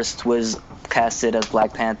he first was casted as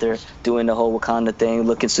Black Panther, doing the whole Wakanda thing,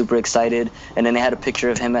 looking super excited, and then they had a picture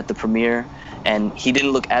of him at the premiere, and he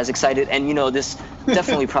didn't look as excited. And this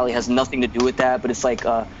definitely probably has nothing to do with that, but it's like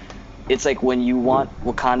when you want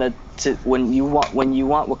Wakanda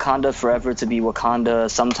forever to be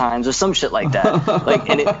Wakanda sometimes, or some shit like that.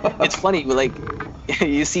 It's funny, like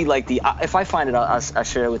you see if I find it, I'll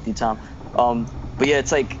share it with you, Tom. But yeah,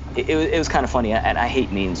 it's like it was kind of funny, and I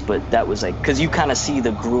hate memes, but that was because you kind of see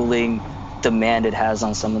the grueling demand it has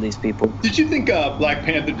on some of these people. Did you think Black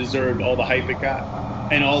Panther deserved all the hype it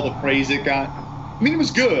got and all the praise it got? I mean, it was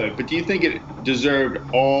good, but do you think it deserved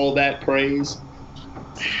all that praise?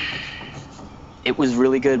 It was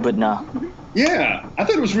really good, but no. Yeah, I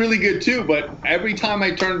thought it was really good too, but every time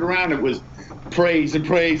I turned around, it was praise and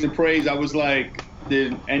praise and praise. I was like,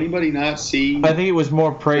 did anybody not see? I think it was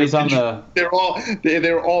more praise on the.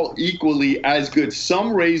 They're all equally as good.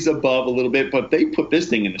 Some raised above a little bit, but they put this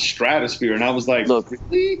thing in the stratosphere, and I was like, look,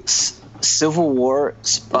 really? Civil War.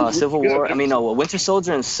 I mean, no, Winter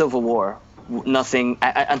Soldier and Civil War. Nothing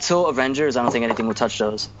until Avengers. I don't think anything will touch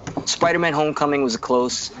those. Spider-Man: Homecoming was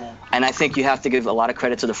close, and I think you have to give a lot of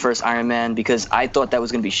credit to the first Iron Man because I thought that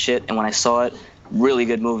was gonna be shit, and when I saw it, really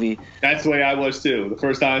good movie. That's the way I was too. The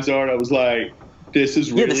first time I saw it, I was like, this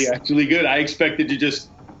is really actually good. I expected to just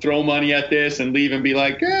throw money at this and leave and be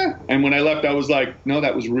like, eh. And when I left, I was like, no,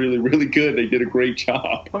 that was really, really good. They did a great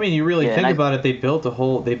job. I mean, you really think about it. They built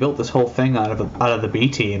this whole thing out of the B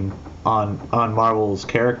team on Marvel's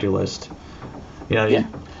character list. At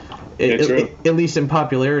least in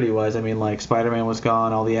popularity wise. I mean, like Spider-Man was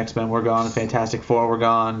gone, all the X-Men were gone, Fantastic Four were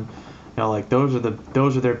gone. like those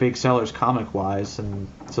are their big sellers comic wise, and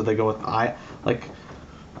so they go with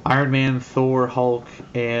Iron Man, Thor, Hulk,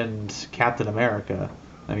 and Captain America.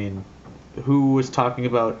 I mean, who was talking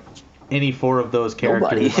about any 4 of those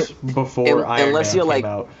characters before Iron Man came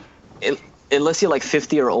out? Unless you're like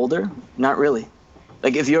 50 or older, not really.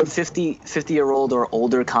 Like if you're a 50-year-old or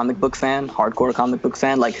older comic book fan, hardcore comic book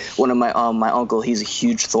fan, like one of my uncle, he's a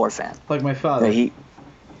huge Thor fan. Like my father.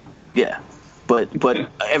 But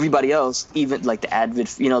everybody else, even like the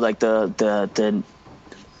avid, like the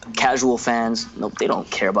casual fans, nope, they don't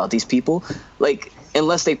care about these people. Like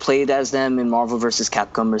unless they played as them in Marvel vs.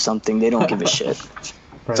 Capcom or something, they don't give a shit.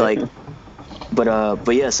 Right. It's like,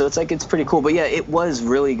 but yeah, so it's like it's pretty cool. But yeah, it was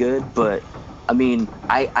really good. But I mean,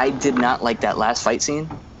 I did not like that last fight scene,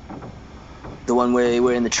 the one where they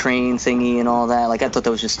were in the train thingy and all that. Like I thought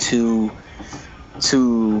that was just too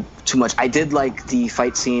much. I did like the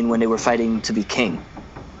fight scene when they were fighting to be king.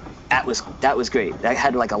 That was great. That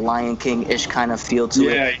had like a Lion King-ish kind of feel to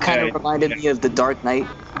it. Kind of reminded me of the Dark Knight.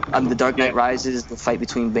 The Dark Knight Rises, the fight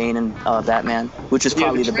between Bane and Batman, which is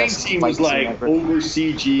probably the best scene fight was like ever. over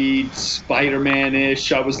CG'd,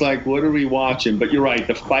 Spider-Man-ish. I was like, what are we watching? But you're right,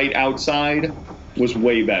 the fight outside was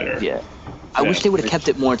way better. Yeah. I wish they would have kept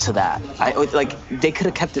it more to that. They could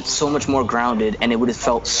have kept it so much more grounded, and it would have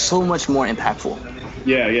felt so much more impactful.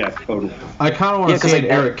 Yeah, totally. I kind of want to see an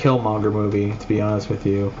Eric Killmonger movie, to be honest with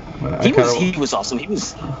you. He was awesome.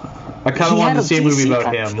 I kind of wanted to see a movie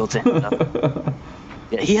about him.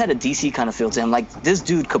 Yeah, he had a DC kind of feel to him. Like, this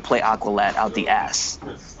dude could play Aqualad out the ass.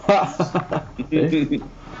 There you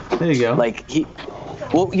go. Like,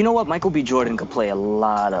 well, you know what? Michael B. Jordan could play a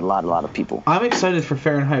lot of people. I'm excited for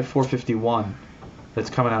Fahrenheit 451 that's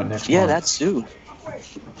coming out next month. Yeah, that's too.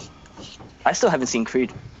 I still haven't seen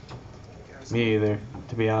Creed. Me either,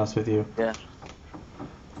 to be honest with you. Yeah. I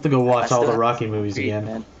have to go watch all the Rocky movies Creed, again.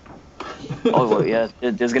 Man. Oh, well, yeah.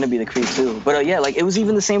 There's going to be the Creed, too. But, yeah, like, it was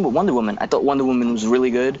even the same with Wonder Woman. I thought Wonder Woman was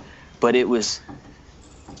really good, but it was...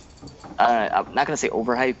 I'm not going to say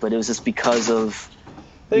overhyped, but it was just because of...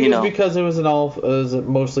 I think it was because it was a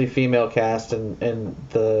mostly female cast, and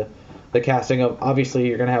the casting of... Obviously,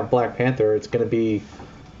 you're going to have Black Panther. It's going to be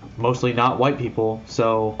mostly not white people,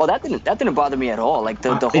 so... Oh, that didn't bother me at all. Like,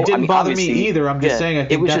 the whole... It didn't bother me either. I'm just saying, I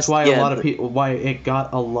think that's why a lot of people... Why it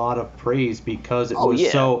got a lot of praise, because it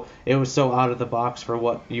was so out of the box for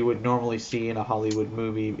what you would normally see in a Hollywood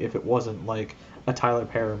movie if it wasn't like a Tyler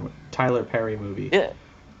Perry movie. Yeah.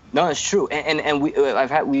 No, it's true, and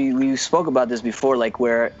we spoke about this before, like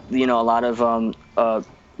where a lot of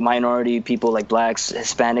minority people like blacks,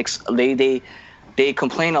 Hispanics, they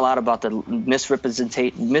complain a lot about the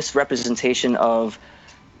misrepresentation of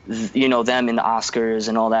them in the Oscars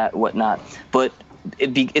and all that whatnot, but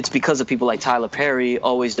it's because of people like Tyler Perry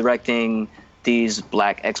always directing these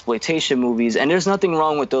black exploitation movies, and there's nothing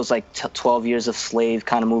wrong with those like 12 Years of Slave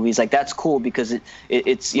kind of movies. Like that's cool because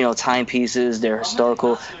it's timepieces, they're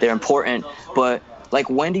historical, they're important. But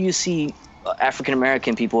like, when do you see African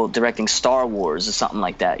American people directing Star Wars or something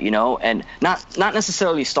like that? And not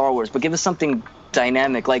necessarily Star Wars, but give us something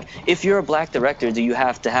dynamic. Like, if you're a black director, do you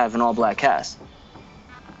have to have an all black cast?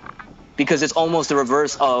 Because it's almost the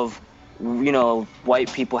reverse of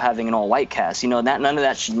white people having an all-white cast. None of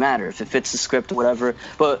that should matter if it fits the script or whatever.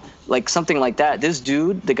 But like something like that, this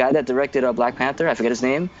dude, the guy that directed Black Panther, I forget his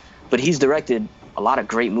name, but he's directed a lot of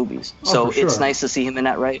great movies. So it's nice to see him in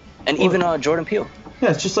that, right? And even Jordan Peele.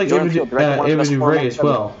 Yeah, it's just like Ava DuVernay as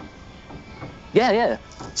well. Yeah.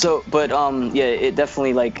 So, but it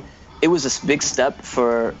definitely like it was a big step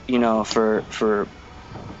for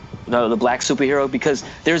the black superhero, because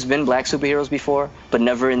there's been black superheroes before, but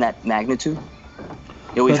never in that magnitude.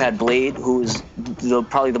 We've had Blade, who is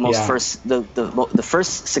probably the most the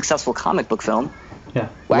first successful comic book film. Yeah.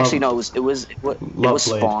 Well, actually, no, it was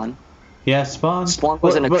Spawn. Yeah, Spawn. Spawn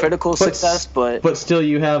wasn't a critical success, but still,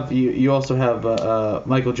 you also have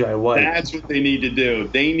Michael Jai White. That's what they need to do.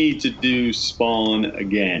 They need to do Spawn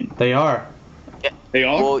again. They are. Yeah. They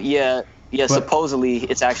are. Well, yeah. Supposedly,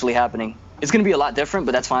 it's actually happening. It's going to be a lot different,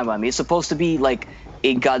 but that's fine by me. It's supposed to be like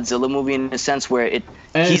a Godzilla movie in a sense where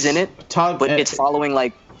he's in it, but it's following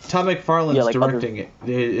like... Todd McFarlane's directing it,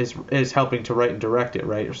 is helping to write and direct it,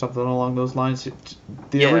 right? Or something along those lines.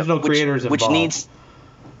 The original creators involved.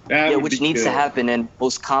 Which needs to happen in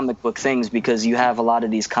most comic book things, because you have a lot of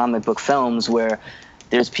these comic book films where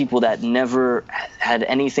there's people that never had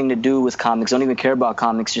anything to do with comics, don't even care about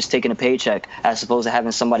comics, just taking a paycheck, as opposed to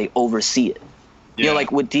having somebody oversee it. Yeah.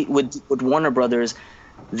 Like with Warner Brothers,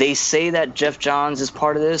 they say that Jeff Johns is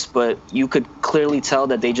part of this, but you could clearly tell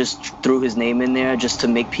that they just threw his name in there just to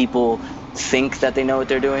make people think that they know what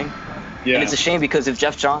they're doing. Yeah. And it's a shame because if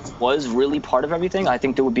Jeff Johns was really part of everything, I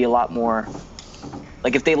think there would be a lot more.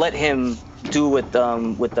 Like if they let him do with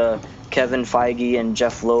the Kevin Feige and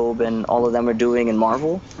Jeff Loeb and all of them are doing in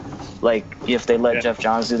Marvel, like if they let Jeff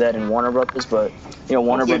Johns do that in Warner Brothers, but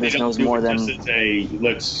Warner Brothers knows more than.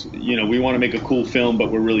 We want to make a cool film,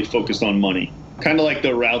 but we're really focused on money. Kind of like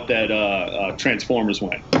the route that Transformers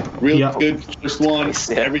went. Really good first one.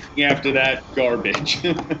 Everything after that, garbage.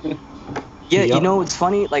 Yeah, it's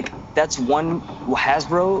funny. Like that's one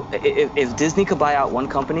Hasbro. If Disney could buy out one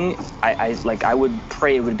company, I would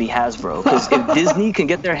pray it would be Hasbro. Because if Disney can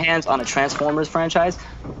get their hands on a Transformers franchise,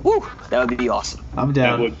 woo, that would be awesome. I'm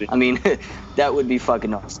down. That would be. I mean, that would be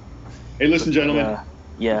fucking awesome. Hey, listen, gentlemen.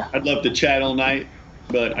 Yeah. I'd love to chat all night,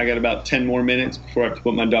 but I got about 10 more minutes before I have to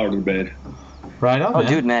put my daughter to bed. Right on, man.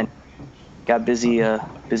 Dude, man. Got busy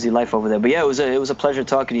life over there. But yeah, it was a pleasure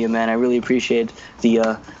talking to you, man. I really appreciate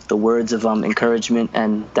the words of encouragement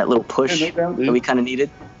and that little push that we kind of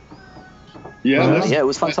needed. Yeah, it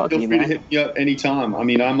was fun talking to you, man. Feel free to hit me up anytime. I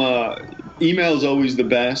mean, email is always the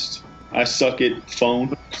best. I suck at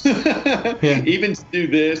phone. Even to do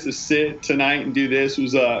this, to sit tonight and do this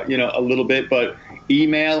was a little bit, but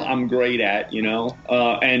email I'm great at,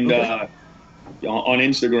 on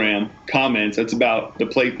Instagram comments. That's about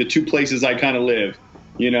the two places I kind of live.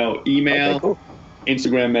 Email, cool.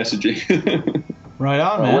 Instagram messaging. Right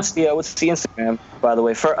on, man. What's the Instagram, by the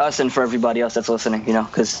way, for us and for everybody else that's listening?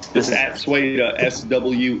 Because this is at Sweyda,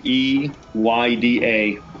 SWEYDA.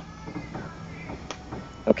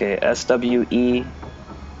 Okay, SWE.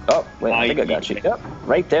 Oh wait, I think I got you. Yep,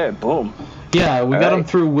 right there. Boom. Yeah, we got him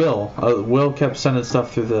through Will. Will kept sending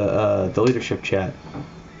stuff through the leadership chat,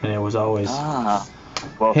 and it was always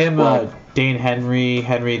Dane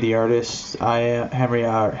Henry the artist. I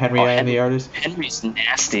am the artist. Henry's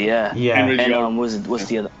nasty, yeah. Yeah. And was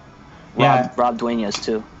the other? Rob Duenas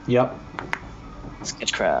too. Yep.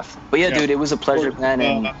 Sketchcraft. But yeah, dude, it was a pleasure, man,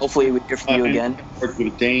 and hopefully we hear from you again. Worked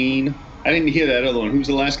with Dane. I didn't hear that other one. Who's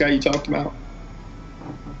the last guy you talked about?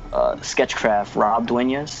 Sketchcraft, Rob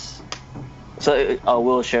Duenas. So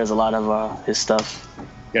Will shares a lot of his stuff.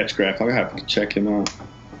 Sketchcraft. I'm gonna have to check him out.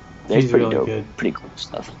 He's pretty really dope. Good. Pretty cool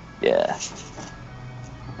stuff. Yeah.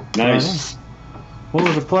 Nice. Well, it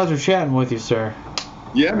was a pleasure chatting with you, sir.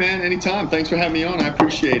 Yeah, man. Anytime. Thanks for having me on. I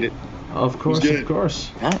appreciate it. Of course, of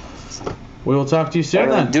course. All right. We will talk to you soon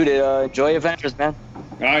then. Dude, enjoy Avengers, man.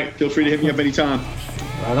 All right. Feel free to hit me up anytime.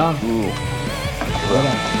 Right on. Right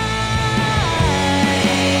on.